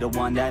 I'ma be the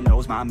one that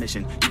knows my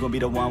mission. You gon' be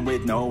the one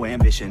with no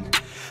ambition.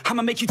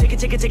 I'ma make you take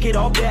it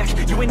all back.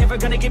 You ain't never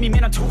gonna get me,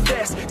 man, I'm too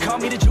fast. Call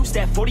me the juice,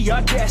 that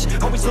 40-yard dash.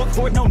 Always look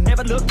forward, no,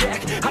 never look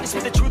back. I just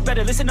spit the truth,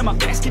 better listen to my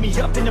facts. Get me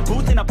up in the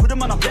booth and I put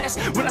them on a blast.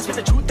 When I spit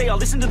the truth, they all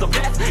listen to the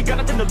wrath. Got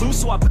nothing to lose,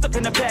 so I put the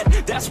pen to bed.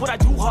 That's what I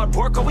do, hard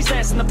work always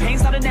lasts. And the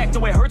pain's not an act,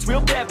 no, it hurts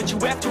real bad. But you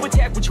have to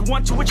attack what you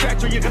want to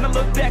attract, or you're gonna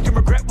look back and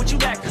regret what you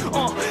lack.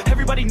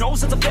 Everybody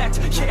knows that's a fact.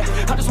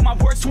 Yeah, I just want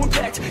my words to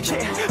impact.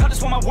 Yeah, I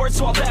just want my words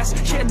to all last.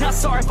 Yeah, not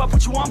sorry if I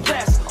put you on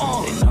blast.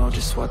 They know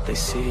just what they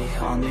see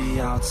on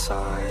the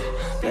outside.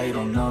 They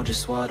don't know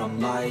just what I'm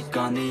like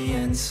on the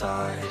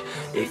inside.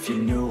 If you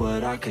knew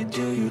what I could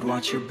do, you'd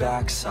watch your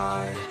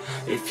backside.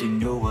 If you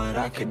knew what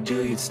I could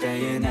do, you'd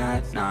stay in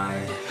at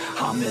night.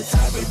 I'm the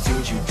type of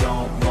dude you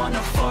don't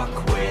wanna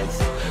fuck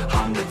with.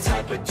 I'm the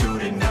type of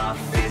dude enough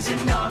is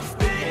enough,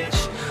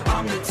 bitch.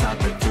 I'm the type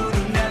of dude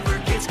who never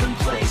gets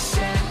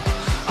complacent.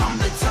 I'm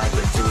the type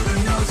of dude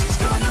who knows he's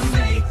gonna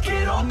make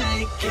it, I'll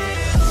make it.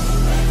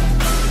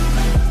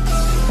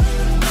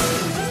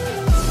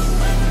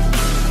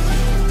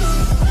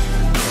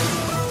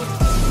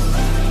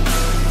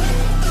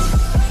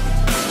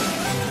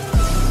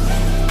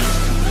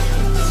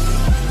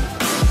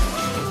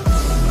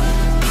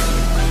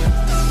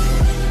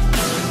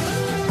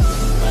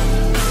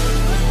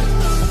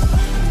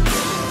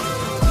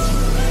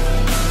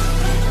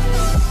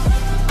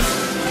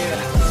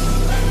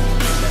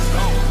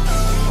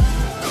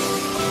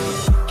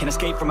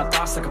 Escape from my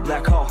thoughts like a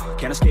black hole.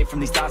 Can't escape from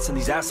these thoughts and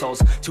these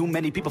assholes. Too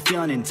many people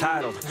feeling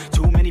entitled.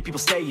 Too many people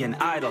staying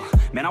idle.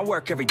 Man, I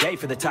work every day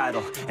for the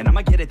title, and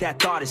I'ma get it, that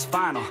thought is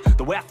final.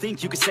 The way I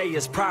think you could say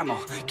is primal.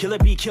 Kill or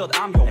be killed,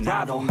 I'm your rival.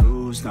 I don't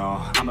lose,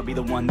 no. I'ma be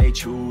the one they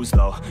choose,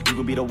 though. You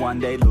gon' be the one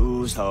they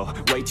lose, though.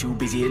 Way too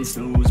busy and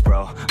snooze,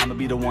 bro. I'ma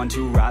be the one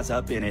to rise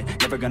up in it.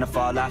 Never gonna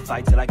fall, I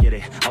fight till I get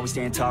it. Always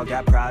stand tall,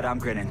 got pride, I'm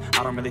grinning.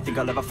 I don't really think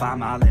I'll ever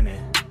find my limit.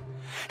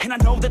 And I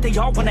know that they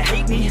all wanna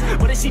hate me,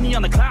 but they see me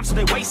on the climb, so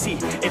they wait, see.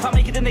 If I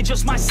make it, then they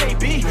just might say,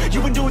 B,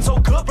 you been doing so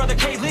good, brother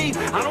K-Lee.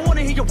 I don't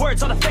wanna hear your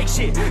words, all the fake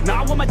shit.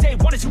 Nah, I want my day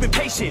one is you been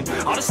patient.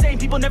 All the same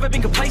people, never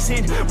been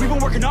complacent. We been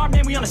working hard,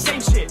 man, we on the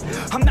same shit.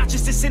 I'm not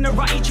just a sinner,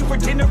 I eat you for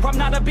dinner. I'm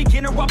not a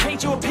beginner, I'll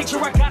paint you a picture.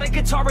 I got a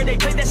guitar and they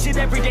play that shit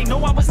every day.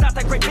 No, I was not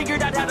that great,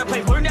 figured out how to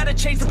play. Learned how to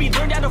change the beat,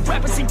 learned how to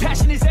rap and sing.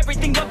 Passion is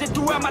everything, loved it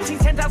throughout my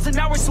teens. 10,000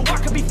 hours, so I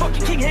could be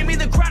fucking king. Hand me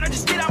the ground, or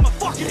just get out my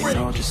fucking ring. They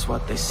know just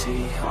what they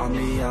see on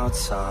the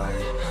outside.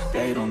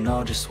 They don't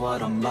know just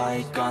what I'm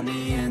like on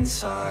the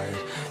inside.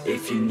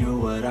 If you knew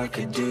what I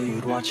could do,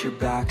 you'd watch your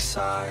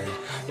backside.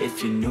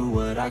 If you knew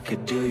what I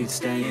could do, you'd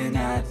stay in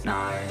at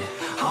night.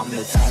 I'm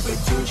the type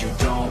of dude you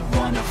don't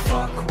wanna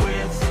fuck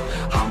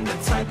with. I'm the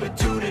type of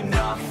dude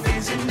enough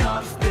is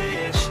enough,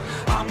 bitch.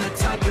 I'm the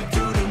type of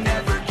dude who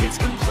never gets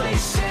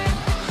complacent.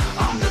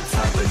 I'm the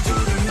type of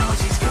dude who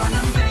knows he's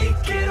gonna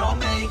make it, I'll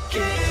make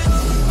it.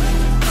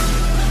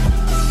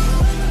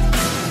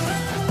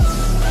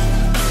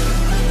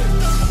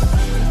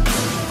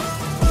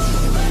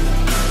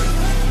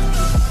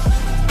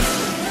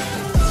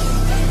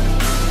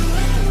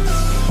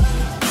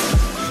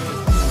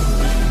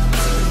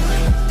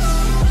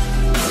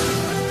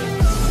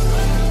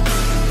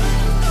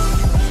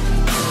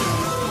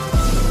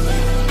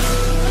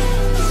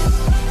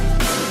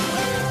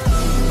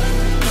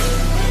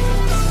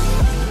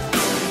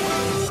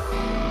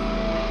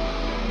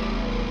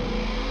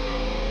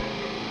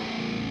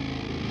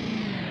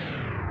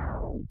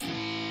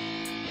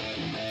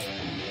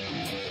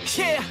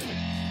 Yeah,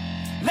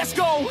 let's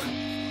go.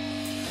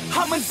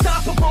 I'm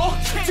unstoppable,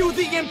 do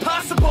the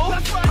impossible.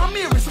 I'm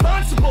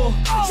irresponsible,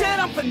 yet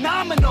I'm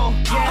phenomenal.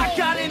 I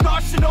got an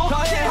arsenal,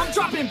 I'm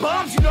dropping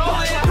bombs, you know.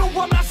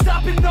 No, I'm not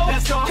stopping, no.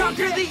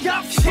 Conquer the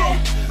obstacle.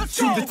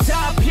 To the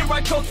top, here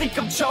I go, think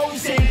I'm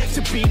chosen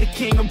to be the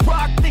king of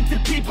rock. Think the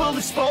people people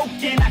have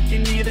spoken. I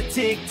can hear the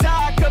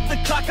tick-tock of the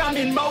clock, I'm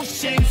in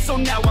motion. So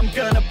now I'm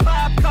gonna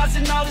pop,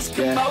 causing all this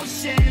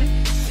commotion.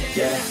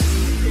 Yeah,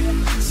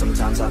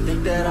 sometimes I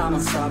think that I'm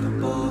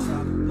unstoppable.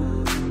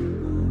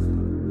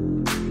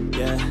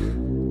 Yeah,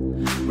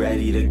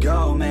 ready to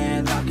go,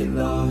 man, lock and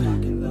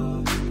load.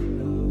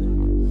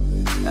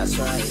 That's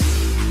right,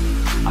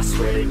 I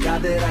swear to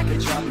God that I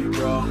could drop you,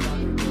 bro.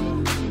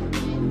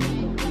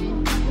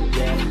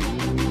 Yeah,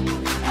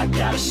 I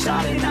got a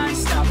shot and I ain't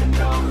stopping,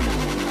 no.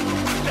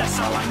 That's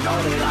how I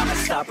know that I'm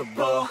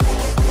unstoppable.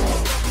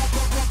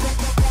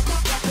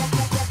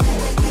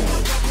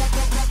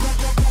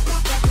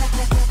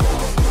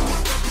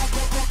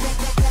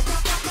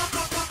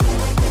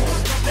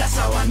 That's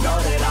how I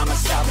know that I'm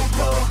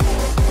unstoppable.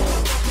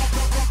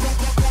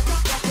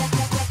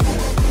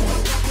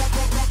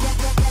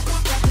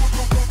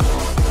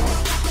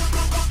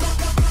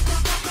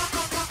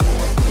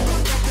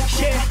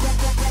 Yeah,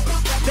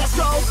 that's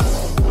all.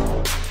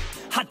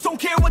 I don't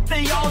care what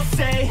they all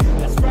say.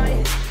 That's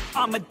right,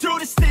 I'ma do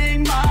this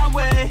thing my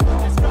way.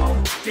 Let's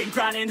go. Been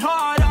grinding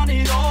hard on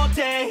it all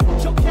day.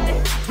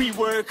 Okay, we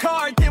work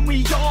hard, then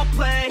we all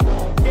play.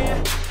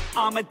 Yeah,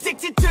 I'm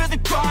addicted to the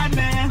grind,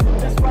 man.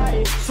 That's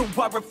right, so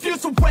I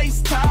refuse to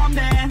waste time,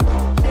 man.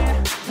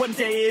 Yeah, one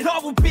day it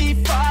all will be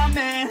fine,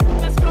 man.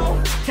 Let's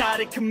go.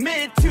 Gotta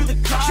commit to the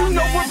climb. You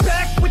know we're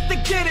back with the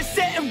Guinness,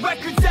 setting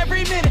records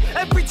every minute,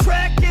 every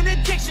track. In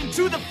addiction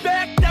to the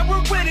fact that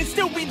we're winning,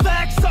 still we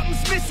lack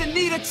something's missing.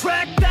 Need a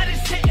track that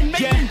is hitting,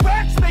 making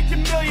racks,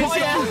 making millions. Oh,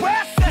 yeah. For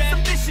rap, that's the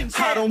mission.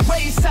 I don't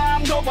waste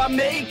time, no, I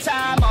make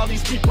time. All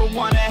these people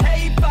wanna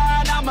hate,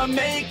 fine, I'ma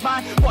make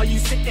mine. While you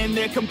sitting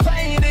there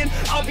complaining,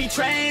 I'll be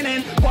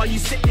training. While you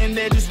sitting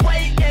there just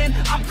waiting,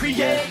 I'm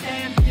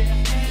creating.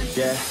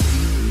 Yeah,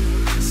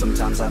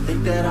 sometimes I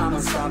think that I'm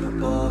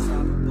unstoppable.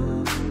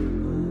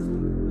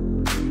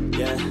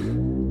 Yeah,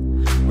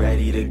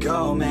 ready to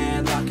go,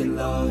 man, lock and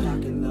load.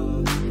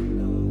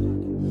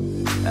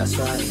 That's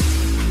right,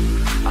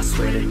 I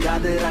swear to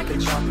God that I could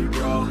drop you,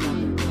 bro.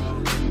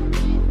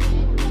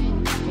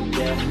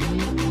 Yeah,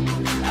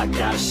 I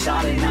got a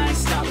shot and I ain't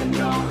stopping,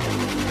 no.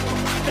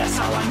 That's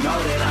how I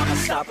know that I'm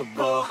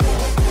unstoppable.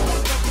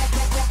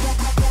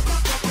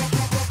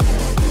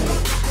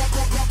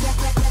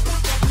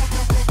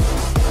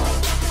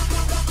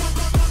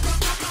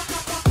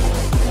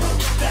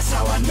 That's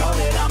how I know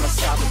that I'm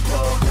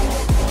unstoppable.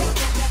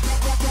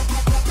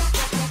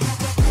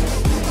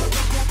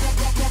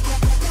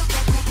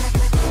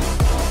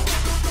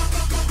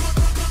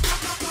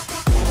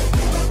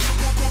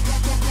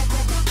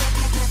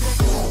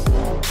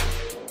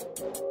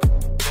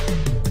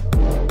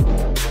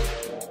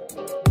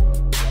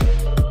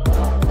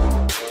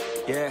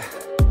 Yeah,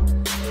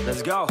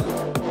 let's go.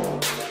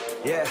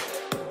 Yeah,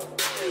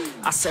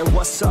 I said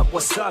what's up,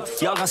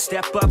 y'all gonna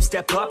step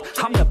up,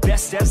 I'm the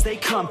best as they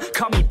come,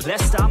 call me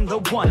blessed, I'm the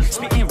one,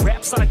 spitting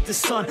raps like the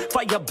sun,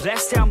 fire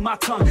blast down my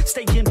tongue,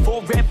 staying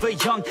forever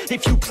young,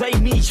 if you play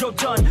me, you're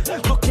done,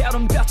 look out,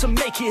 I'm about to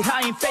make it,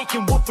 I ain't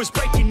faking, woofers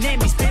breaking in,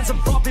 these fans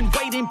have all been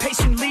waiting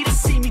patiently to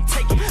see me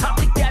take it, I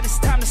think that it's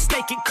time to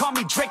stake it, call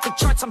me Drake, the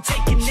charts I'm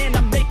taking in,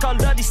 I make all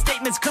of these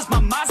statements, cause my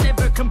mind's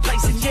never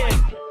complacent, yeah.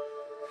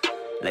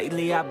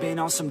 Lately I've been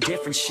on some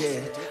different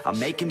shit, I'm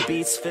making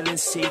beats, filling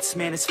seats,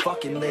 man it's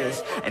fucking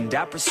lit. And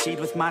I proceed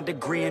with my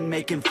degree in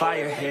making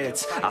fire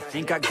hits. I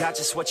think I got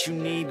just what you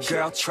need,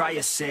 girl, try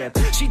a sip.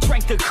 She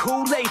drank the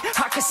Kool-Aid,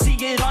 I can see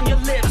it on your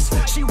lips.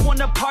 She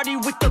wanna party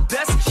with the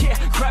best, yeah,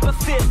 grab a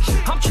fit.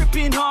 I'm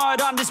tripping hard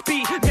on this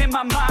beat, man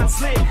my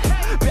mind's lit.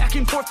 Back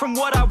and forth from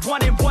what I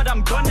want and what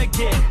I'm gonna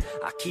get.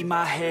 I keep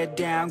my head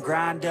down,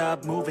 grind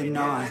up, moving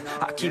on.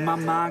 I keep my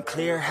mind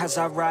clear as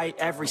I write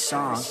every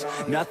song.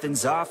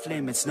 Nothing's off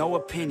limits, no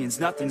opinions,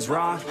 nothing's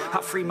wrong.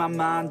 I free my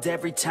mind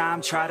every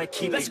time, try to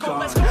keep it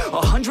going.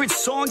 100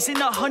 songs in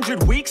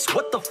 100 weeks,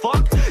 what the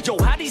fuck? Yo,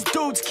 how these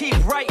dudes keep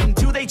writing,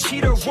 do they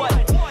cheat or what?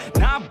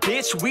 Nah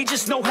bitch, we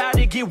just know how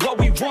to get what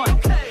we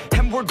want.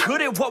 And we're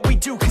good at what we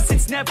do, cause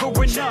it's never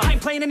enough. I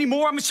ain't playing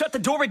anymore, I'ma shut the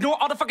door, ignore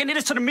all the fucking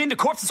haters, turn them into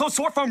corpses. So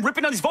sore from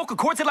ripping on these vocal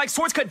cords, they like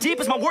swords cut deep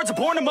as my words are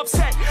born, I'm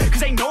upset.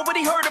 Cause ain't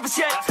nobody heard of us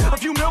yet. A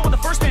few mil on the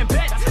first man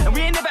bet, and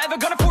we ain't never ever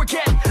gonna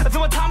forget. I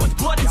feel my time with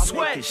blood and sweat.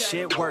 Y'all make this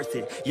shit worth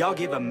it, y'all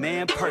give a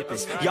man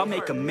purpose. Y'all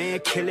make a man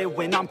kill it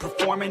when I'm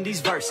performing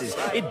these verses.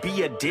 It'd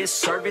be a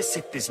disservice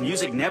if this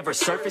music never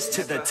surfaced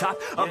to the top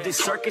of this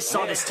circus.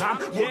 All this time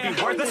would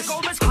be worthless.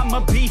 I'ma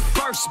be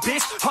first,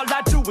 bitch, all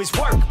I do is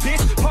work,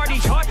 bitch. Party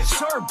hard,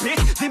 sure,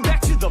 bitch, then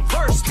back to the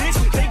verse,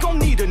 bitch. They gon'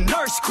 need a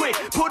nurse quick,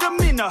 put them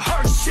in a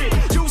hearse shit.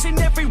 Using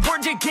every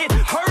word to get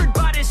heard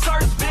by this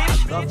earth,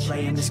 bitch. I love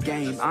playing this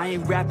game, I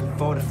ain't rapping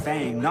for the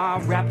fame. Nah, I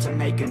rap to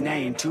make a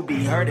name, to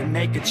be heard and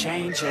make a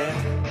change, yeah.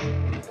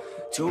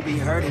 To be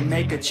heard and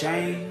make a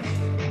change.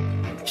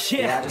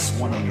 Yeah, I just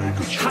wanna make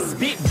a change. I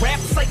spit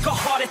raps like a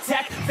heart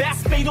attack,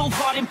 fast, fatal,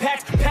 hard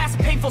impact, past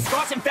painful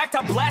scars. In fact,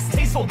 I blast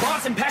tasteful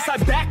bars and packs. I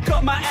back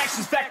up my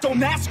actions, fact, don't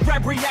mask,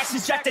 grab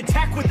reactions, jacked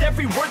attack with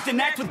every word, then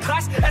act with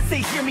class as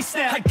they hear me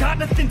snap. I got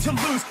nothing to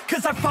lose,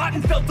 cause I fought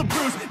and felt the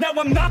bruise. Now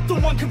I'm not the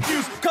one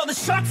confused, call the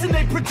shots and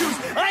they produce.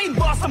 I ain't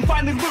lost, I'm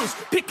finally loose.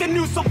 Pick a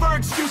new silver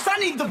excuse, I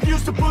need the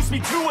views to boost me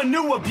to a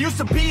new abuse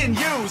of being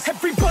used.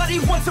 Everybody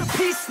wants a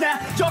piece now,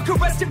 y'all can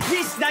rest in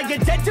peace now.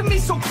 You're dead to me,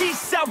 so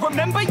peace out.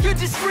 Remember, you're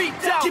just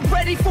freaked out. Get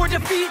ready for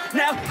defeat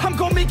now, I'm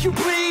gonna make you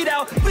bleed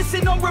out.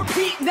 Listen on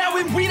repeat now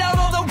and weed out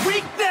all the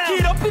weak now.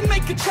 Get up and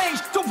make a change,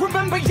 don't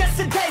remember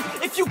yesterday.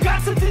 If you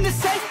got something to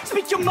say,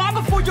 speak your mind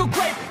before your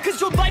grave. Cause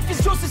your life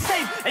is yours to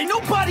save, ain't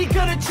nobody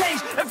gonna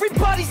change.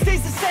 Everybody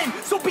stays the same,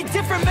 so be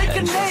different, make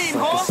a name,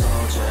 huh?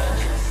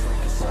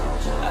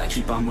 I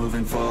keep on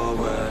moving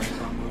forward,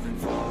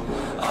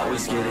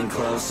 always getting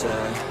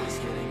closer.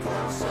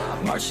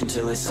 I march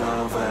until it's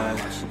over,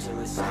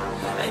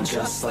 and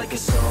just like a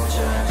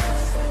soldier,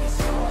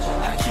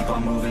 I keep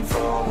on moving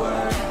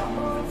forward,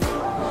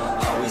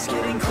 always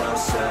getting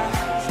closer.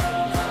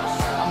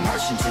 I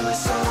march until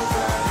it's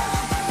over,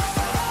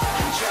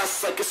 and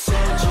just like a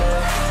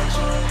soldier,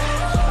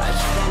 I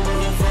keep on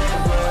moving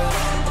forward,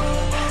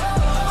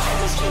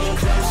 always getting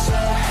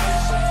closer.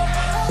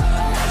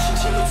 I march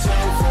until it's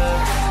over,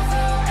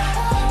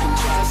 and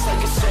just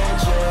like a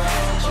soldier,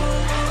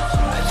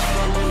 I keep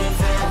on moving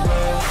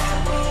forward,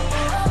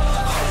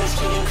 always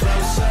getting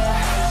closer.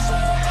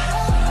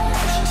 I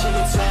march until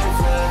it's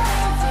over.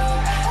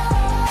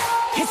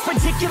 It's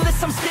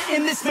ridiculous, I'm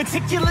spitting this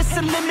meticulous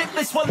and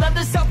limitless, while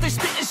others out there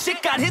spitting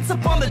shit got hits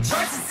up on the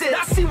charts and shit.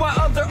 I see why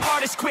other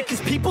artists quit,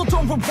 cause people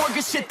don't reward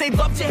good shit. They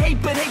love to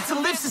hate but hate to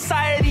live.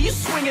 Society, you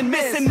swing and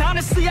miss. And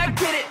honestly, I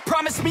get it,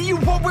 promise me you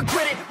won't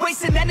regret it.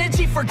 Wasting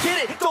energy,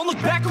 forget it, don't look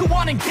back, go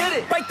on and get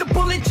it. Bite the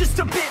bullet just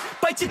a bit,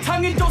 bite your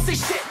tongue and don't say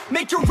shit.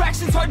 Make your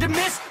actions hard to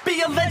miss,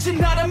 be a legend,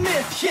 not a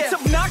myth. Yeah. It's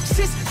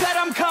obnoxious that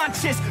I'm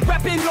conscious,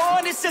 rapping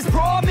honest as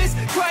promise.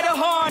 Try to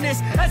harness,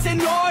 as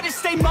an artist,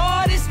 stay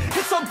modest.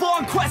 It's a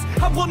long quest,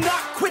 I will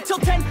not quit till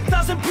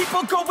 10,000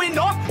 people going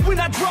off when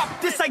I drop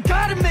this. I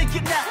gotta make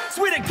it now,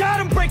 swear to God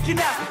I'm breaking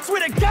out.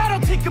 Swear to God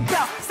I'll take a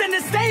bow, stand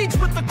the stage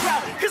with the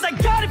crowd, cause I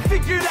got it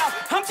figured out.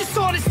 I'm just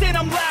honest and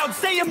I'm loud,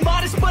 staying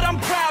modest but I'm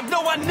proud.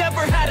 No, I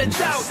never had a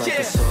doubt, Just like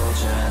a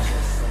soldier,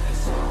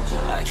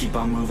 I keep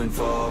on moving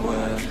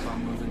forward,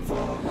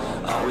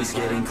 always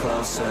getting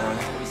closer.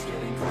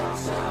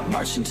 I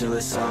march until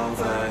it's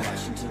over,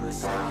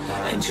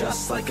 and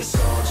just like a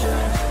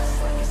soldier,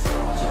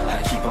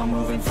 I keep on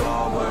moving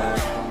forward,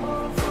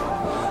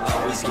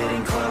 always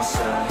getting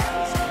closer.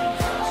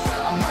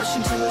 I march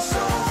until it's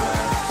over,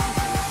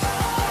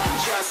 and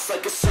just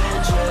like a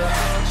soldier,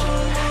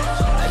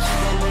 I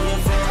keep on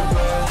moving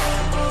forward,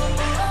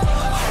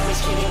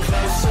 always getting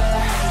closer.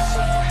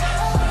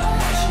 I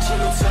march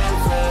until it's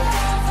over,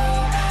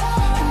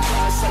 and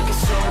just like a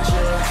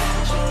soldier,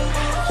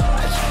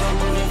 I keep on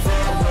moving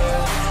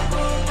forward,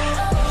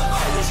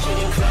 always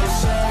getting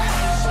closer.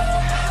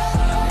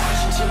 I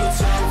march until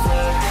it's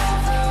over,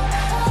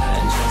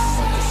 and just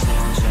like a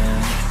soldier,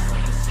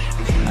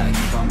 I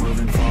keep on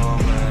moving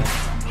forward,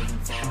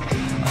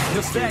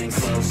 always getting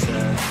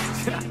closer.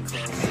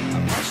 I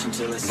march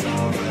until it's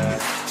over.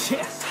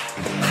 Yeah.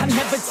 I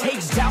never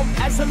take doubt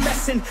as a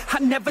lesson, I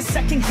never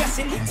second guess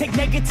it. Take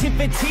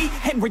negativity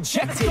and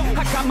reject it.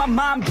 I got my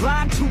mind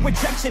blind to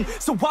rejection,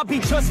 so I'll be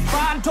just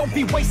fine. Don't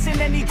be wasting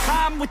any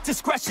time with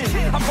discretion.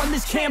 I run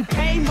this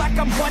campaign like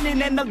I'm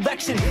running an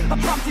election. I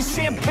pop this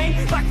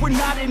champagne like we're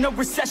not in a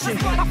recession.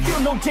 I feel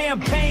no damn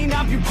pain,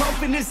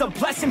 ibuprofen is a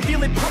blessing.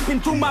 Feel it pumping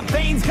through my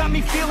veins, got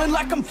me feeling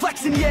like I'm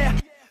flexing, yeah.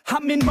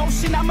 I'm in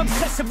motion, I'm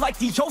obsessive like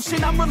the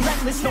ocean, I'm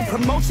relentless. No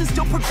promotion,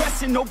 still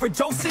progressing,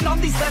 overdosing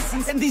on these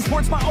lessons. And these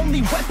words my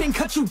only weapon,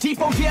 cut you deep,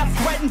 oh yeah, I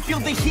threaten. Feel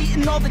the heat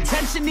and all the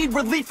tension, need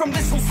relief from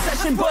this whole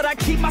session. But I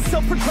keep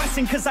myself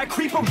progressing, cause I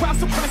creep around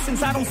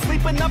suppressants. I don't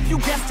sleep enough, you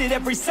guessed it,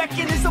 every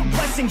second is a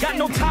blessing. Got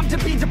no time to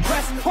be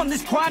depressed, on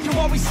this grind you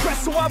always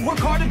stress. So I work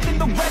harder than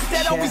the rest,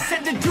 that always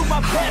said to do my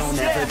best. I don't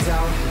ever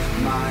doubt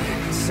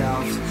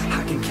myself,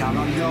 I can count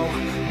on no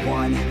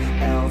one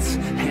else,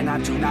 and I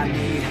do not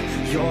need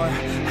your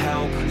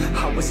help.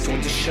 I was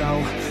told to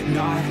show,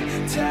 not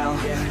tell.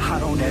 I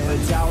don't ever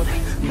doubt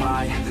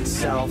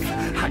myself,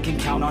 I can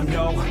count on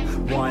no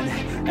one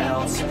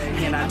else,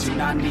 and I do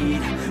not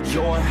need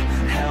your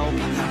help.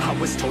 I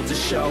was told to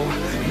show,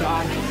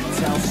 not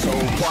tell. So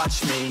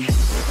watch me.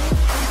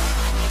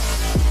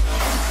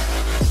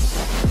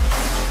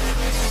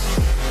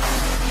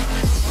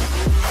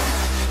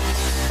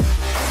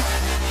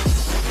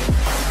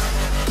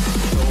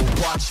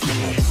 Watch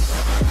me.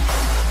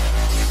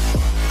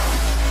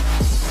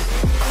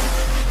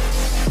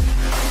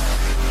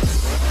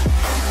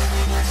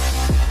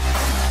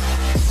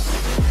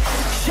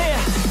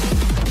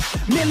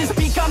 Man, this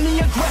beat got me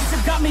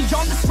aggressive, got me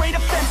on the straight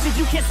offensive.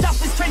 You can't stop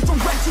this train from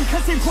wrenching,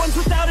 cause it runs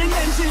without an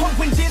engine. Oh,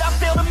 when did I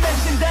fail to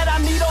mention that I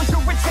need all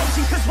your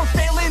attention? Cause we're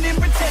failing in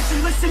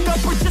retention, listen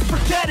up or just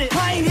forget it.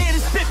 I ain't here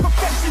to spit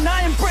perfection,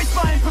 I embrace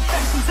my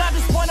imperfections. I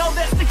just want all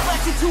that's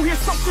neglected to hear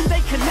something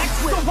they connect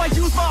with. So I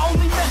use my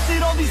only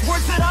method, all these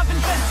words that I've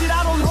invested.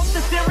 I don't hope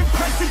that they're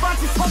impressive, I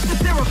just hope that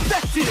they're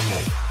effective.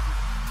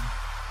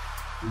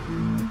 Yeah,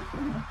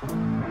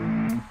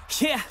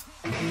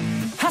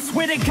 I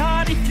swear to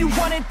God, if you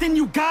want it, then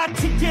you got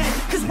to get it.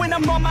 Cause when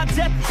I'm on my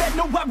deathbed,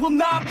 no, I will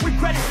not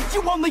regret it.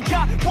 You only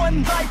got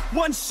one life,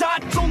 one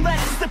shot, don't let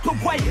it slip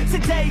away.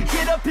 Today,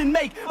 get up and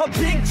make a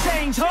big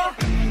change, huh?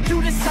 You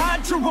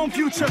decide your own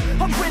future,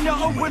 a winner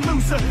or a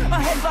loser,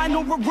 a headline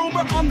or a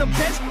rumor, on the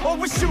bench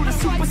or a shooter,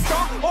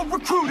 superstar or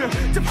recruiter,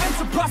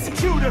 defensive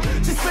prosecutor,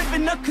 just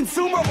living a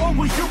consumer, or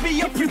will you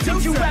be a producer?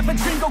 If you have a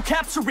dream, go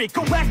capture it,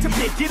 go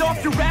activate, get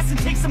off your ass and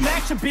take some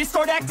action, bitch.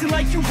 Start acting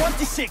like you want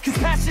this shit, cause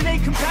passion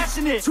ain't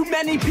compassionate. Too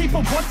many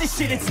people want this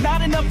shit, it's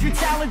not enough you're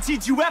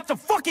talented, you have to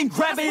fucking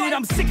grab it.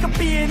 I'm sick of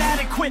being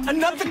adequate,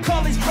 another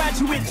college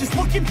graduate, just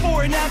looking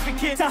for an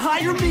advocate to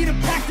hire me to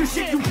pack your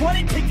shit. You want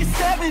it, take a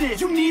stab at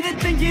it, you need it,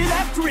 then get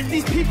after it.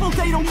 These people,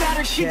 they don't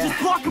matter shit, just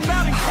block them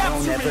out and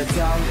capture it. I don't ever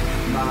doubt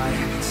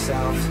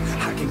myself,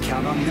 I can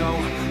count on no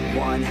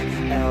one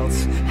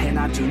else, and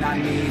I do not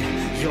need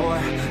your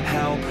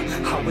help.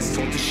 I was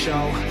told to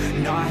show,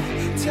 not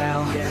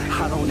tell.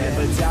 I don't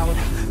ever doubt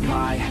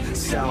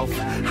myself,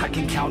 I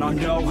can count on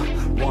no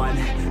one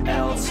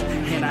else,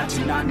 and I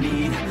do not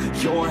need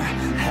your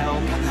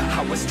help.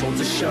 I was told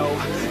to show,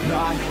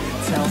 not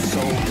tell,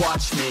 so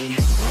watch me.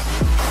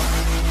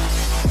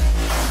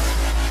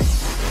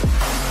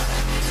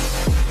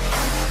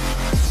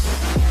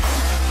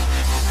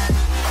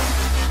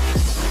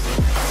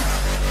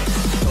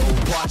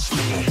 Watch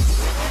me.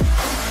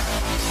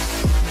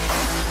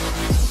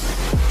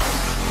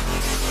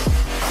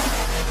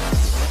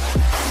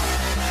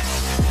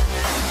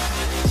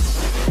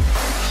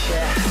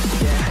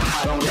 I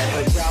don't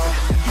ever doubt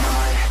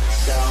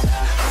myself, I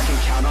can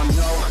count on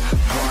no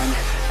one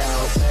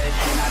else,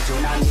 and I do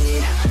not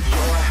need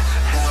your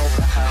help.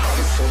 I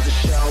was told to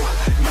show,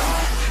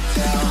 not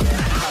tell.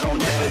 I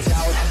don't ever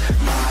doubt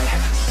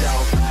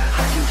myself, I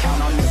can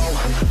count on no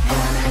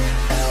one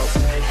else,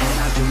 and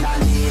I do not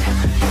need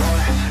your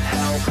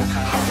help. I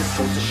was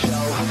told to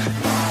show,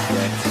 not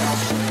tell.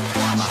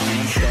 My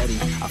hands steady,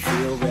 I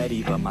feel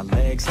ready, but my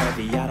legs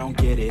heavy, I don't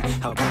get it.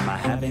 How come I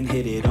haven't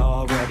hit it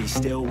already?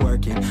 Still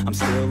working, I'm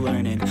still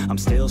learning, I'm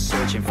still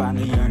searching,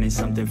 finally earning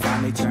something,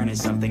 finally turning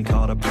something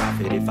called a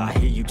profit. If I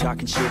hear you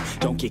talking shit,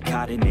 don't get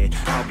caught in it.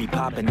 I'll be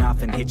popping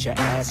off and hit your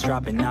ass,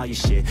 dropping all your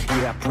shit.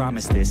 Yeah, I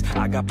promise this,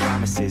 I got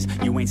promises,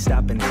 you ain't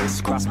stopping this.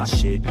 Cross my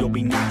shit, you'll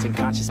be knocked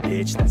unconscious,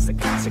 bitch. That's the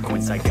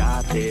consequence, I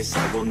got this,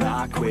 I will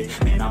not quit.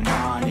 Man, I'm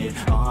on it,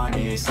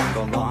 honest, I'm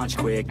gonna launch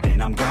quick,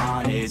 then I'm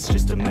gone. It's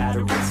just a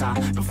matter of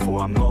time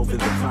before I'm over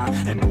the climb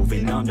and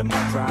moving under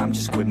my prime.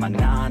 Just quit my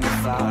 9 to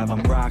 5,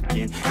 I'm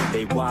rocking, and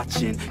they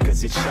watching,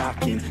 cause it's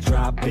shocking.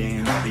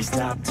 Dropping all these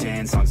top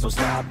 10 songs, no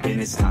stopping.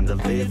 It's time to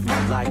live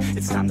my life,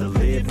 it's time to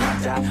live,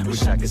 not die.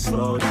 Wish I could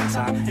slow down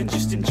time and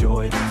just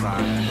enjoy the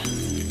climb.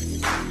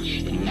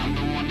 And I'm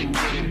the one to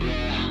get it, bro.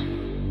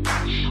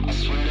 I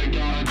swear to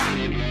God I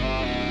get it,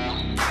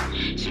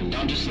 bro. So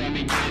don't just let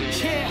me get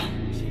it. Yeah,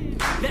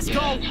 let's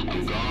go.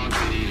 I'm gonna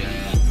get it,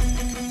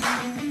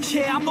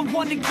 yeah, I'm the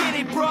one to get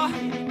it, bro.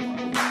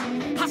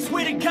 I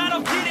swear to God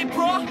I'll get it,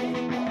 bro.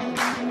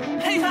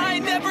 Hey, I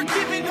ain't never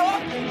giving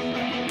up.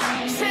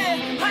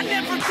 Said I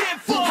never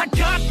give up. I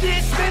got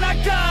this, man, I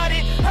got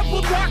it. I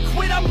will not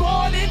quit, I'm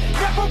on it.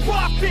 Never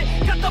off it.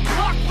 Got the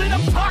block lit,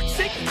 I'm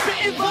toxic.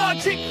 Spitting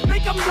logic,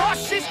 make them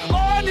nauseous.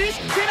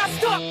 Honest, can I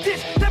stop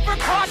this? Never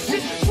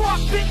cautious, drop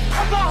it.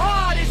 I'm the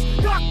hardest.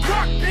 Knock,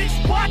 knock, bitch,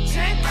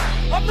 watching.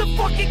 I'm the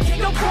fucking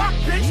king of rock,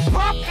 bitch.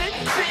 Profit,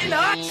 spitting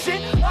hot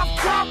shit. I'm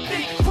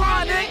topic,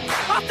 chronic.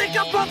 I think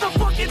I'm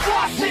motherfucking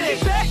lost it.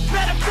 Back,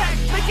 matter of fact,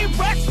 making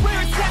racks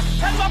where it's at.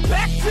 Have my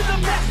back to the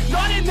mat,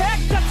 not an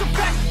act, that's a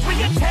fact. We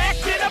attack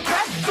in a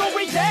pack, no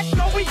react,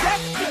 no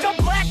react. Think I'm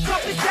black, up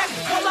his back.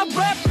 While I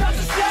rap,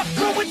 does a step,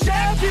 through a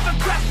jab, give a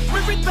crap.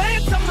 We're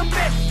advanced, I'm the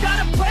man.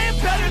 Got a plan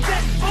better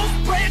than most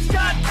brands.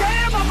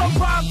 Goddamn, I'm a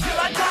rhyme till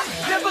I die.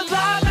 Never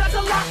lie, that's a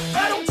lie.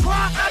 I don't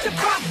try, I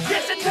defy.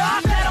 Yes and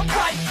nah, that I'm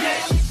right,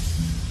 yeah.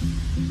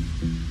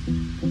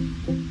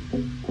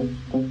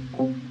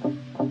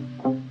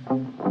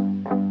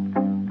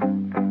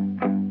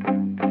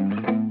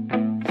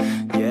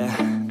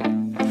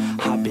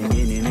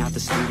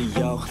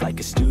 Like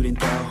a student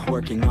though,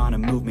 working on a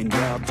movement,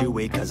 yeah, I'll do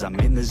it cause I'm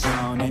in the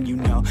zone. And you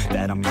know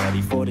that I'm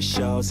ready for the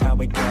shows. How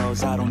it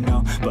goes, I don't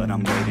know, but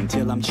I'm waiting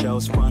till I'm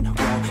chose. Front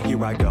row,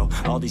 here I go.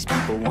 All these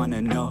people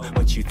wanna know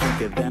what you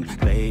think of them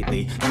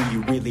lately. Do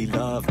you really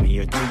love me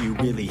or do you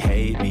really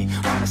hate me?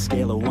 On a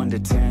scale of 1 to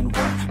 10,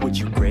 what would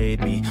you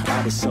grade me?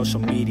 All this social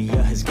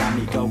media has got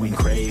me going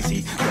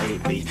crazy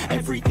lately.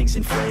 Everything's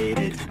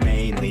inflated,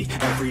 mainly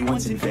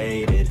everyone's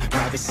invaded.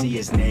 Privacy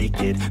is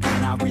naked,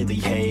 man, I really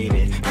hate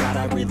it. God,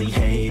 I really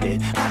hate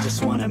it. I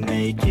just wanna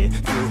make it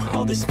through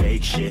all this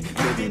fake shit.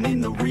 Living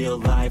in the real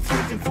life,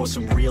 living for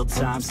some real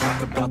times.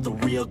 Talk about the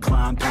real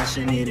climb,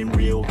 passionate in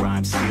real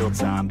rhymes. Steal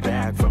time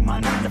back from my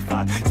 9 to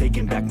 5,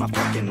 taking back my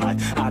fucking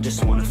life. I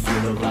just wanna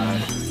feel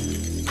alive.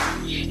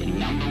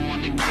 and I'm the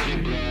one to get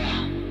it, bro.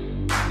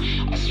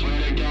 I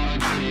swear to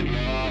God I get it,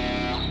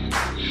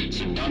 bro.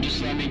 So don't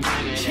just let me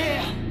get it.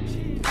 Yeah,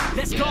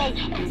 let's go.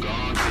 I'm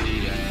gonna get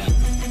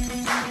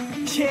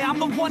it, Yeah, I'm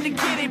the one to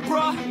get it,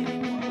 bruh.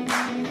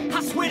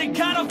 I swear to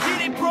God I'll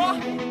get it, bruh.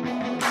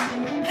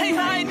 Hey,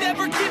 I ain't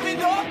never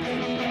giving up.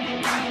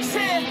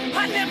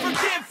 Yeah, I never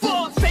give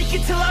up. Fake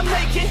it till I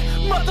make it.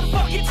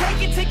 Motherfucking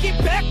take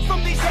it back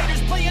from these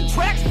haters. Playing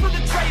tracks for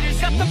the traitors.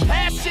 Got the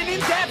passion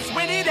in depths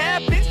when it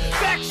happens.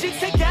 Factions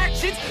take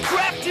actions,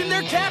 drafting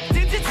their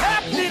captains. It's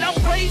happening, I'm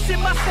raising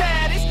my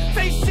status.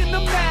 Facing the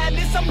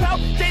madness, I'm out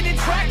gaining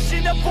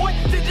traction. Avoid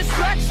the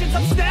distractions,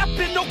 I'm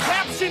snapping, no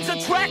captions.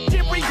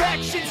 Attracting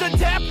reactions,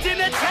 adapting,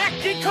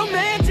 attacking,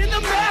 commanding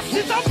the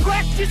masses. I'm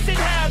practicing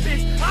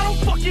habits, I don't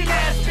fucking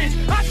ask it,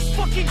 I just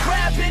fucking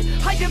grab it.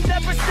 I am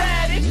never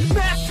static,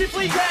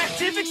 massively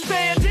active,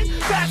 expanding,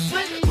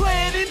 backslid,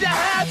 planning to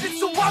have it.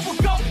 So I will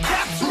go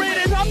capture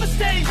it, and I'ma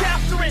stay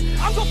after it.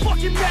 I'm gonna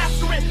fucking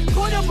master it,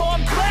 put them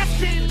on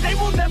blast it. They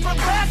will never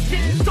last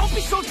it, don't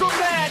be so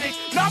dramatic.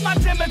 Not my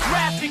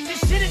demographic, this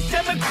shit is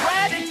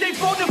democratic. They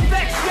vote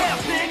effects, yeah,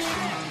 bitch.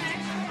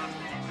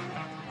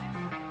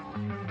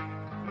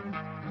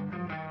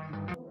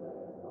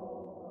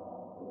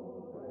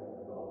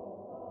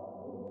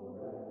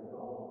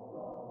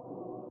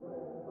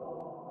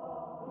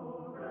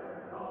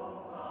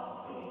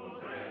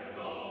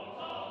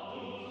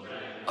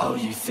 Oh,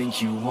 you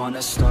think you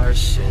wanna start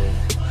shit?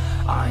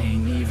 I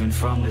ain't even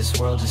from this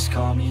world, just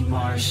call me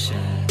Martian.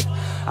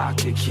 I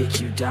could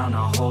kick you down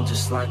a hole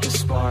just like a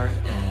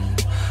Spartan.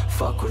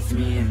 Fuck with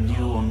me and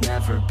you will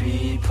never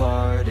be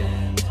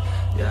pardoned.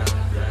 Yeah.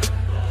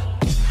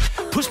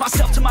 Push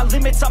myself to my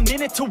limits, I'm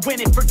in it to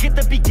win it. Forget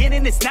the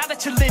beginning, it's now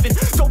that you're living.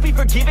 Don't be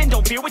forgiven,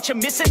 don't fear what you're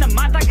missing. A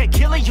mind like a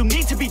killer, you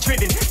need to be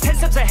driven. 10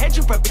 steps ahead,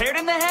 you prepared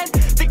in the head?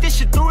 Think this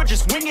shit through or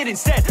just wing it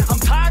instead? I'm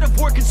tired of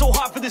working so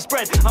hard for this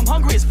bread. I'm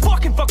hungry as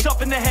fucking fucked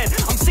up in the head.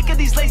 I'm sick of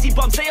these lazy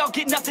bums, they all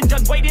get nothing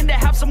done. Waiting to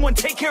have someone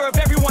take care of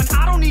everyone.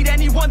 I don't need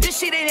anyone, this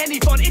shit ain't any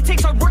fun. It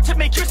takes hard work to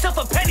make yourself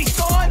a penny,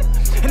 son.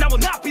 And I will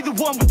not be the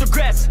one with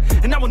regrets.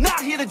 And I will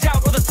not hear the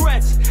doubt or the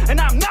threats. And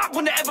I'm not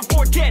one to ever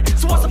forget.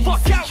 So what's the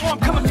fuck out or I'm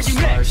coming for you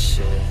next.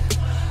 Shit.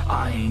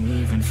 I ain't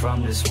even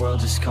from this world,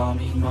 just call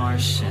me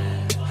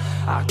Martian.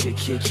 I could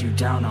kick you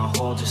down a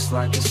hole just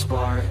like a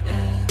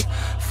Spartan.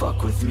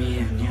 Fuck with me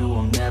and you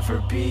will never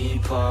be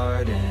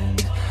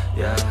pardoned.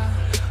 Yeah.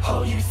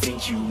 Oh, you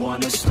think you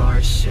wanna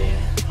start shit?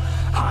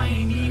 I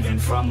ain't even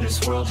from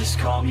this world, just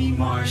call me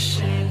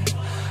Martian.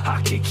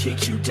 I could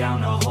kick you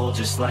down a hole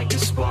just like a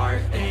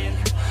Spartan.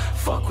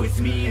 Fuck with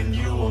me and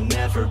you will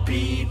never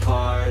be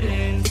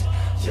pardoned.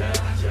 Yeah.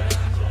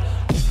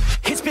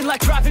 It's been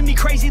like driving me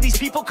crazy, these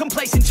people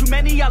complacent. Too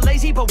many are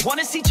lazy but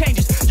wanna see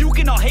changes. You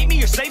can all hate me,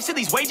 you're slaves to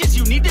these wages.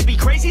 You need to be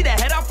crazy to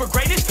head out for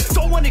greatest.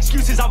 Don't want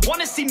excuses, I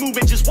wanna see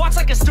movement. Just watch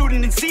like a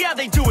student and see how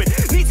they do it.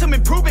 Need some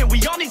improvement,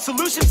 we all need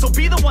solutions. So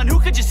be the one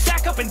who could just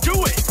sack up and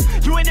do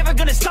it. You ain't never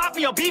gonna stop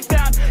me, I'll be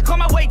found. Climb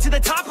my way to the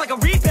top like a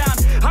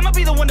rebound. I'ma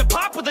be the one to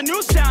pop with a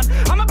new sound.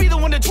 I'ma be the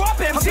one to drop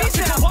MCs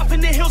down. I'm off in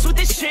the hills with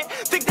this shit.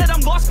 Think that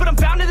I'm lost but I'm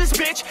found in this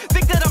bitch.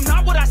 Think that I'm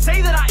not what I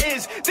say that I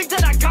is. Think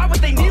that I got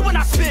what they need when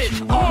I spit.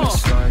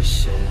 Start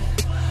shit.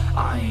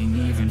 I ain't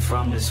even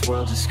from this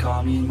world, just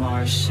call me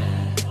Martian.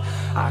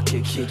 I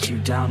could kick you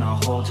down a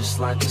hole just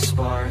like a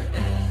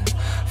Spartan.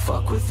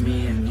 Fuck with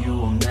me and you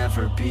will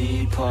never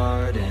be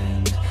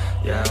pardoned.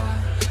 Yeah.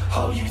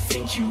 Oh, you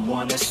think you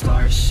wanna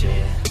start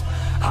shit?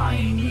 I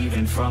ain't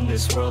even from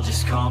this world,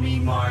 just call me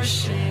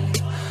Martian.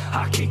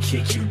 I could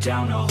kick you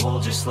down a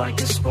hole just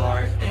like a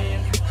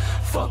Spartan.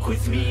 Fuck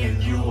with me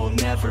and you will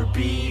never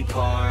be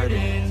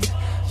pardoned.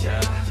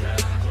 Yeah.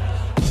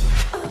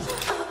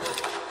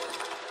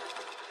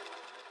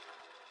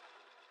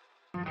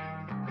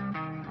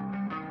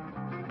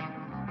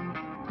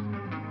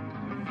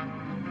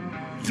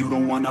 You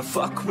don't wanna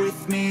fuck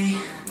with me,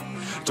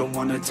 don't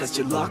wanna test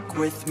your luck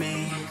with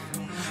me.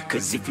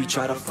 Cause if you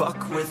try to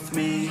fuck with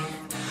me,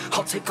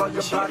 I'll take all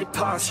your body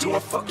parts to a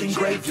fucking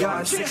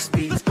graveyard 6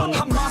 feet under.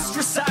 I'm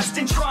ostracized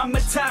and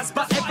traumatized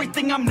by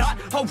everything I'm not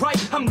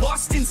alright, I'm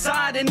lost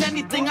inside. And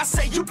anything I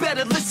say you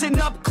better listen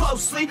up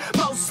closely.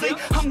 Mostly,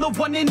 I'm the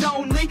one and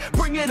only.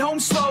 Bring it home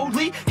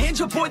slowly, hand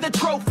your boy the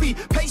trophy.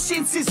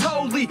 Patience is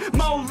holy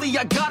moly.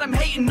 I got him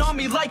hating on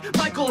me like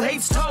Michael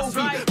hates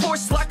Toby.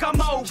 Force like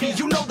I'm Obi,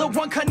 you know the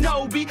one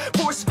Kenobi.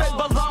 Force fed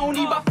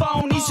baloney by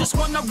phonies. Just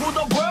wanna rule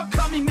the world,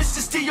 call me Mr.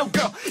 Steel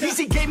Girl.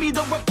 Easy gave me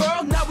the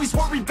referral, now he's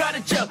worried about a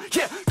jail.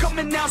 Yeah,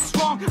 coming out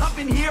strong, I've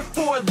been here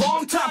for a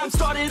long time.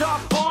 Started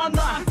off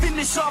online,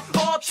 finish off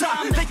all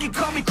time. They can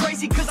call me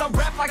crazy cause I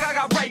rap like I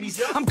got rabies.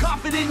 I'm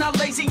confident, not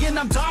lazy, and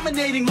I'm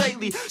dominating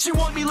lately. She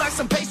want me like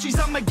some pastries,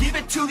 I'ma give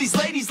it to these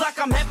ladies like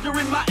I'm Hefner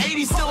in my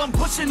 80s. Still I'm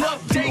pushing up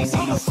daisies.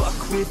 Don't wanna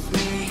fuck with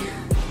me,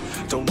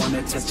 don't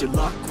wanna test your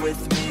luck with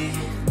me.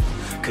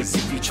 Cause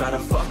if you try to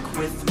fuck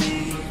with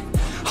me,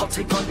 I'll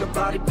take all your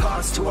body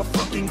parts to a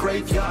fucking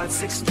graveyard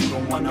 6 feet.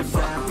 Don't wanna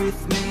fuck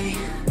with me,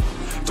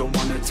 don't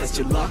wanna test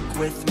your luck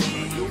with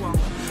me.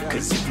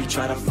 Cause if you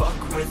try to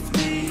fuck with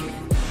me,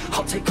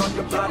 I'll take all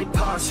your body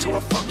parts to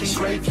a fucking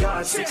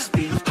graveyard 6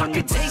 feet. I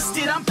can taste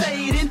it, I'm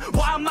fading.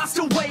 Why am I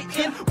still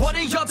waiting? What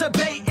are y'all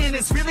debating?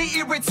 It's really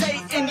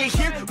irritating. You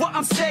hear what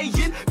I'm saying?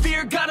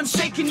 Fear got him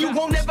shaking. You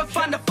won't ever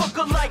find a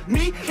fucker like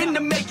me in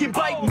the making.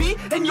 Bite me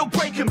and you'll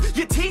break him.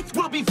 Your teeth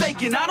will be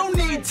vacant. I don't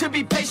need to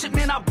be patient,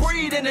 man. I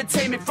breed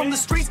entertainment from the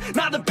streets,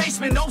 not the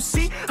basement. Oh,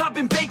 see, I've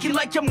been baking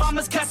like your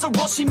mama's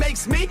casserole. She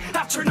makes me.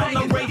 I've turned on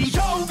the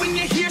radio when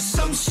you hear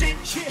some shit.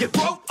 Your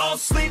throat all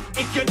slit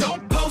if you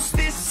don't post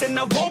this, and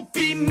I won't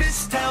be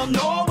missed. Hell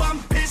no,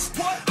 I'm pissed.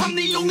 I'm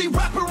the only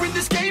rapper in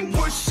this game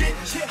worth shit.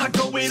 I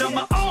go it on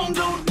my own,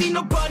 don't need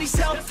nobody's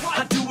help.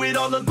 I do it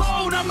all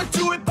alone, I'ma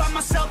do it by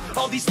myself.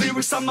 All these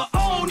lyrics on my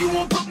own, you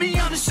won't put me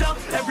on the shelf.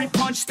 Every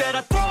punch that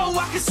I throw,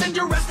 I can send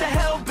your ass to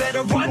hell.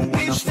 Better run,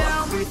 bitch,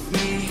 now with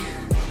me.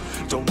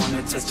 Don't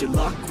wanna test your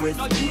luck with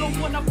me.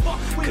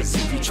 Cause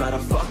if you try to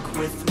fuck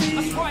with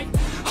me,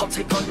 I'll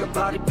take all your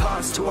body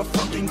parts to a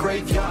fucking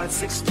graveyard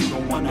 6 feet.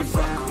 Don't wanna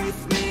fuck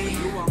with me.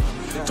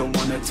 Don't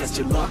wanna test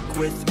your luck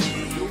with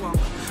me.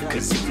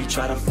 Cause if you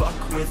try to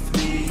fuck with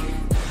me,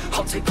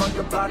 I'll take all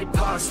your body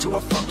parts to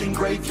a fucking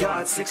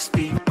graveyard 6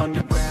 feet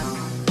underground.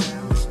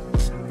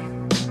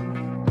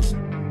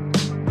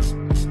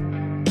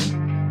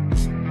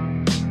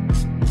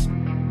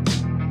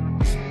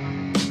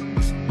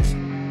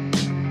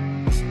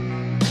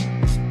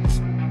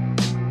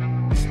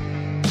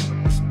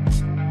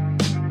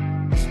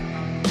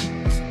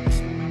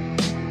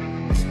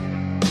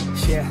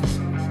 Yeah,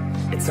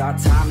 it's our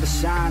time to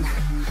shine.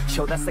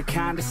 Yo, that's the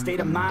kind of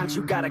state of mind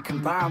you gotta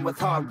combine with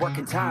hard work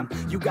and time.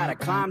 You gotta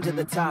climb to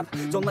the top.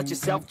 Don't let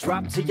yourself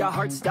drop till your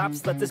heart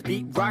stops. Let this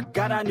beat rock.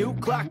 Got a new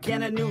clock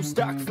and a new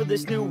stock for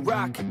this new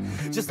rock.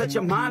 Just let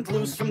your mind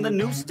loose from the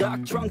new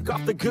stock. Drunk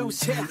off the goose,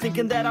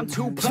 thinking that I'm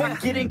too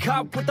pop. Getting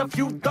caught with a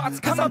few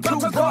thoughts cause I'm too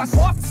lost.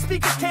 Off the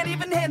speakers can't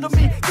even handle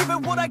me. Give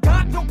it what I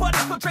got,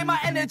 nobody's gonna drain my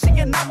energy.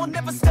 And I will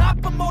never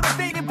stop, I'm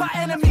motivated by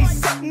enemies.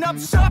 Setting up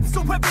shop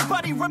so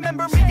everybody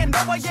remember me. And no,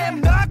 I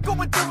am not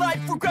going through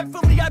life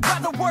regretfully. I'd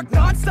rather work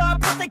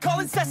non-stop, what they call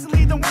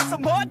incessantly, than want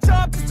some odd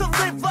job just to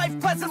live life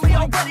pleasantly.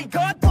 Already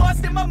got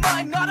lost in my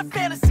mind, not a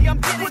fantasy,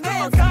 I'm getting with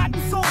all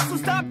forgotten souls, so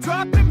stop,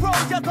 drop, and roll.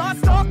 You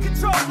lost all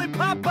control and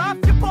pop off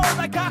your ball.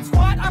 I got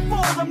squat, I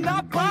fold, I'm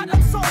not bought,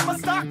 I'm sold. My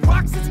stock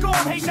rocks, it's gold.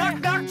 Hey, knock,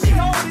 knock, she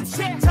holding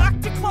shit,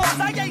 talk to close.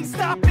 I ain't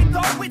stopping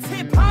though, it's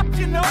hip-hop,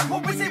 you know.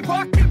 Or is it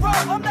rock and roll?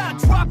 I'm not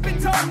dropping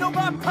down, no,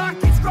 my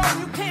pocket's grown.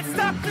 You can't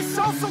stop the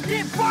show, so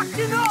get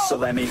rockin' on. So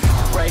let me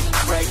break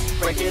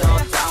it all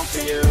down for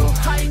you.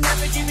 I ain't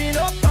never giving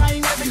up, I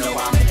ain't never giving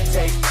up.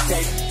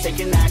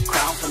 Taking that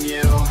crown from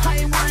you. I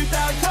ain't worried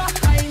about you,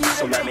 I ain't never.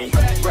 So let me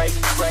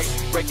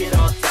break it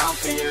all down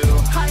for you.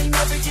 I ain't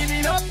never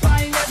giving up,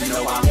 I ain't never. You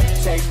know I'm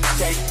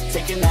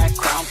taking that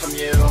crown from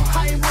you.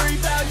 I ain't worried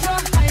about you,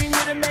 I ain't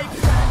here to make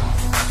it.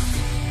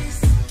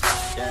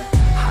 Yeah.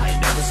 I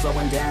ain't never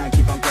slowing down,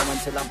 keep on going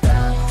till I'm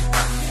down.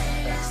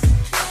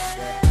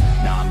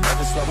 No, I'm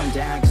never slowing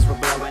down, cause we're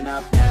blowing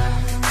up now.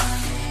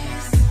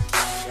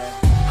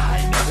 I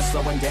ain't never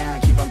slowing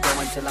down, keep on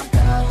going till I'm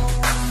down.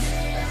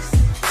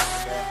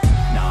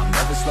 No, I'm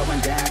never slowing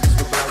down, cause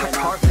we're blowing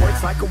up. Hard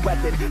words like a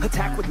weapon,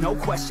 attack with no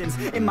questions.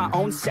 In my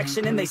own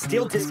section and they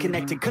still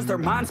disconnected, cause their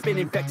mind's been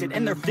infected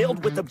and they're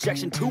filled with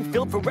objection. Too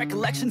filled for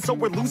recollection, so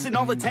we're losing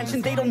all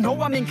attention. They don't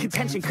know I'm in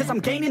contention, cause I'm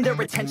gaining their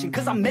attention.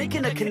 Cause I'm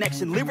making a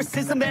connection,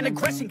 lyricism and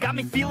aggression got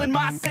me feeling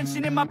my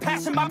ascension. In my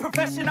passion, my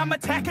profession, I'm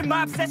attacking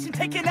my obsession.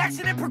 Taking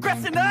action and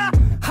progressing,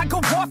 I go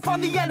off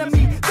on the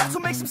enemy, that's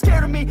what makes them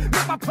scared of me.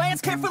 Make my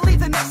plans carefully,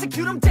 then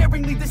execute them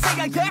daringly. They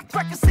say I act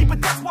recklessly,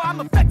 but that's why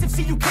I'm effective.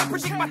 See, you can't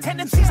predict my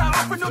tendencies, I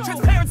offer no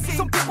transparency.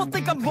 Some people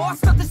think I'm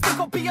lost, others think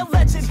I'll be a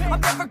legend. I'm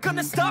never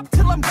gonna stop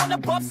till I'm one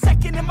above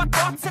second. And my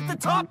thoughts at the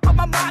top, but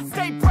my mind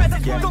stay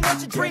present. Don't let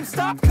your dreams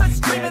stop, cause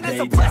dreaming is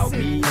a blessing.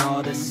 They tell me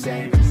all the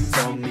same,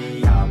 told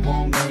me I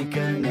won't make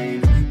a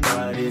name.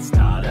 But it's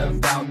not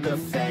about the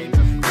fame,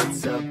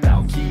 it's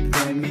about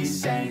keeping me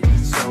sane.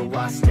 So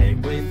I stay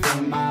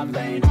within my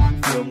lane,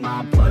 feel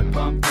my blood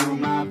pump through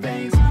my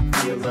veins.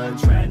 Feel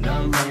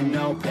adrenaline,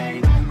 no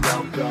pain,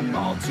 welcome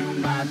all to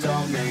my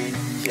domain.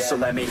 Yeah. So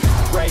let me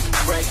break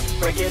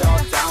it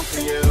all down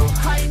for you.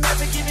 I ain't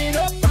never giving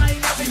up, I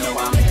ain't never giving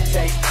up.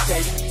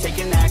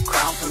 Taking that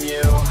crown from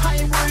you. I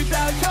ain't worried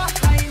about you,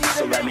 I ain't never.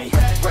 So let me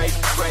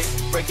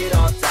break it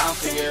all down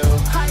for you.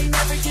 I ain't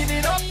never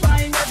giving up,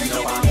 I ain't never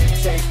giving up.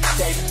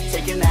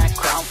 Taking that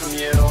crown from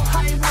you.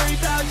 I ain't worried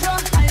about you,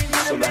 I ain't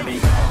never. So let me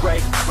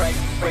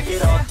break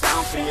it all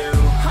down for you.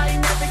 I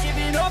ain't never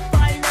giving up,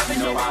 I ain't never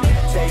giving up.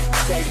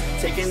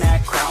 Taking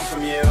that crown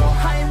from you.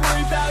 I ain't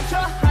worried about you,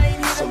 I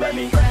ain't never. So let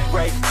me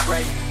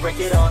break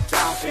it all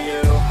down for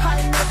you. I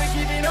ain't never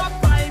giving up,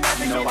 I ain't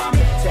never. You know I'm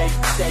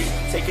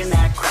taking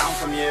that crown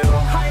from you.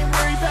 I ain't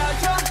worried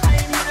about you, I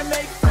ain't here to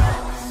make friends.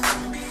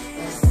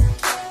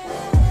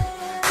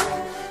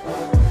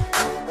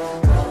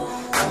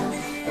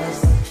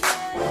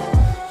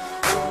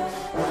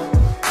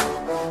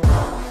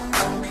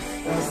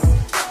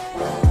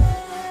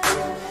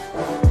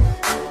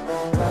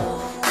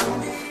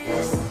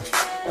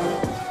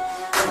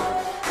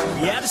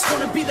 Yeah, I just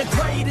wanna be the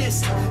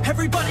greatest.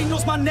 Everybody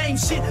knows my name,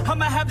 shit.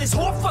 I'ma have this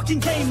whole fucking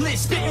game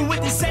list, spitting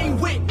with the same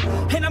wit,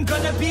 and I'm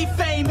gonna be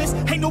famous.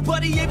 Ain't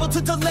nobody able to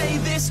delay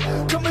this.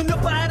 Coming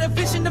up, I had a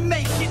vision to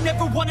make it.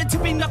 Never wanted to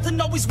be nothing,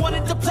 always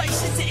wanted to play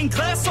shit. Sit in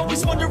class,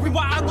 always wondering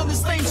why I learn the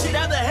same shit.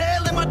 How the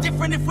hell am I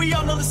different if we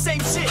all know the same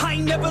shit? I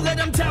ain't never let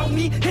them doubt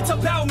me, it's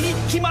about me.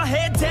 Keep my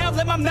head down,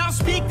 let my mouth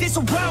speak. They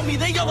surround me,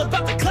 they all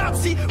about the clout,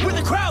 see where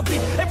the crowd be.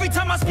 Every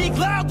time I speak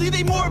loudly,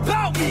 they more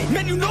about me.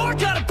 Man, you know I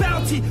got a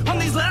bounty on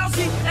these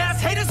lousy ass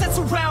haters that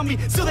surround me.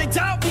 So they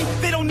doubt me,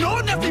 they don't know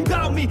nothing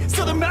about me.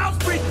 So their mouths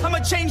free, I'ma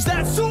change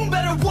that soon.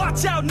 Better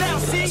watch out now,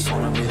 see? I just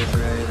wanna be the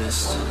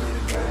greatest.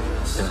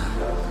 Yeah.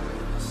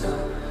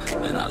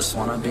 And I just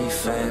wanna be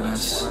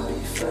famous.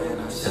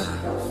 Yeah.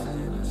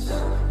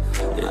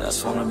 Yeah, I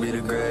just wanna be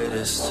the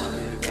greatest.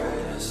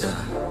 Yeah.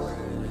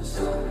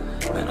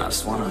 And I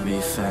just wanna be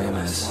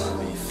famous.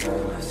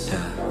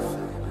 Yeah.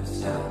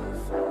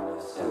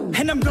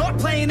 And I'm not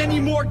playing any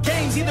more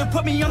games. Either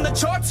put me on the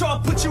charts or I'll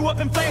put you up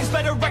in flames.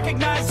 Better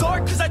recognize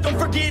art, cause I don't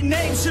forget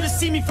names. Should've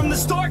seen me from the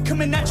start,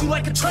 coming at you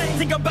like a train.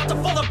 Think I'm about to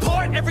fall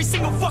apart every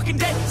single fucking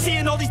day.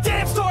 Seeing all these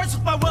damn stars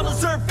with my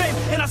well-deserved fame.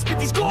 And I spit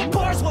these gold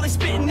bars while they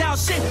spitting out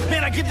shit.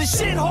 Man, I give this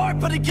shit hard,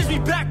 but it gives me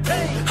back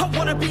pain. I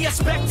wanna be a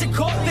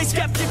spectacle, they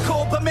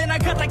skeptical. But man, I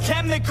got the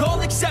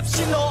chemical,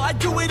 exceptional. I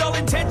do it all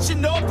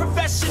intentional,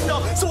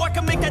 professional. So I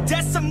can make a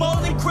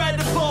decimal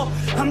incredible.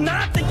 I'm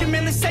not thinking,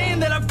 man, they're saying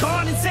that I've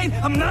gone insane.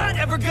 I'm not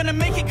ever gonna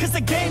make it cause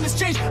the game has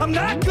changed. I'm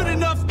not good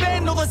enough,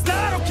 man, no that's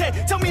not okay.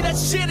 Tell me that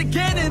shit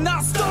again and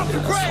I'll stop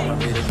and pray. I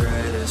just wanna be the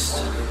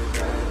greatest.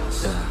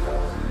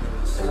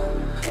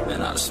 Yeah.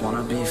 And I just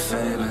wanna be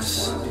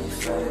famous.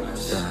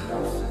 Yeah.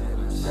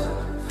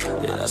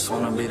 Yeah, I just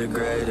wanna be the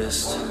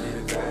greatest.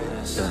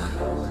 Yeah.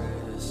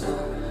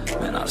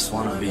 And I just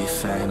wanna be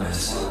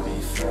famous.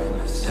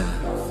 Yeah.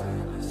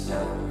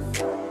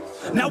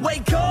 Now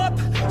wake up,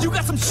 you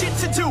got some shit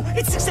to do.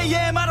 It's 6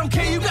 a.m, I don't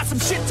care, you got some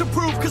shit to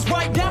prove. Cause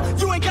right now,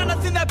 you ain't got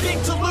nothing that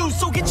big to lose.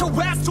 So get your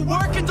ass to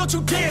work and don't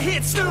you dare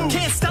hit snooze.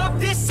 Can't stop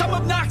this, I'm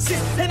obnoxious.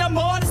 And I'm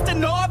honest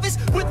and novice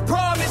with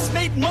promise.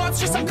 Made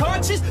monstrous, I'm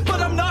conscious, but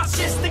I'm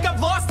nauseous. Think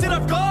I've lost it,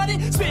 I've got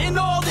it. Spitting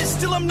all this,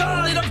 still I'm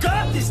not it, I've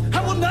got this.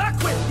 I will not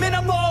quit, man,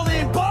 I'm all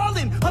in.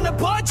 Ballin', on a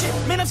budget,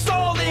 man, I'm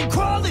stalling.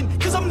 Crawling,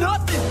 cause I'm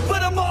nothing,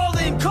 but I'm all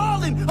in.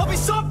 Calling, I'll be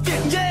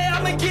something, yeah,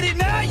 I'ma get it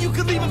now. You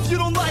can leave if you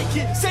don't like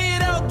it. Say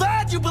it out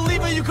loud, you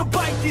believe it, you can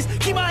bite this.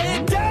 Keep my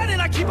head down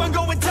and I keep on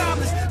going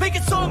timeless. Make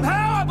it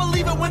somehow, I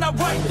believe it when I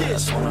write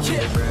this. I just wanna be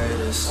the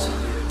greatest.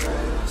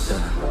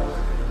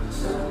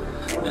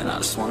 Yeah. And I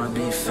just wanna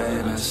be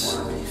famous.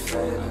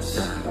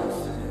 Yeah.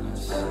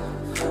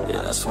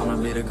 Yeah, I just wanna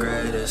be the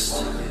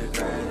greatest.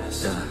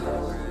 Yeah.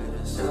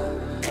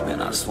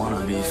 And I just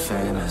wanna be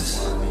famous.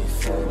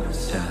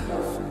 Yeah.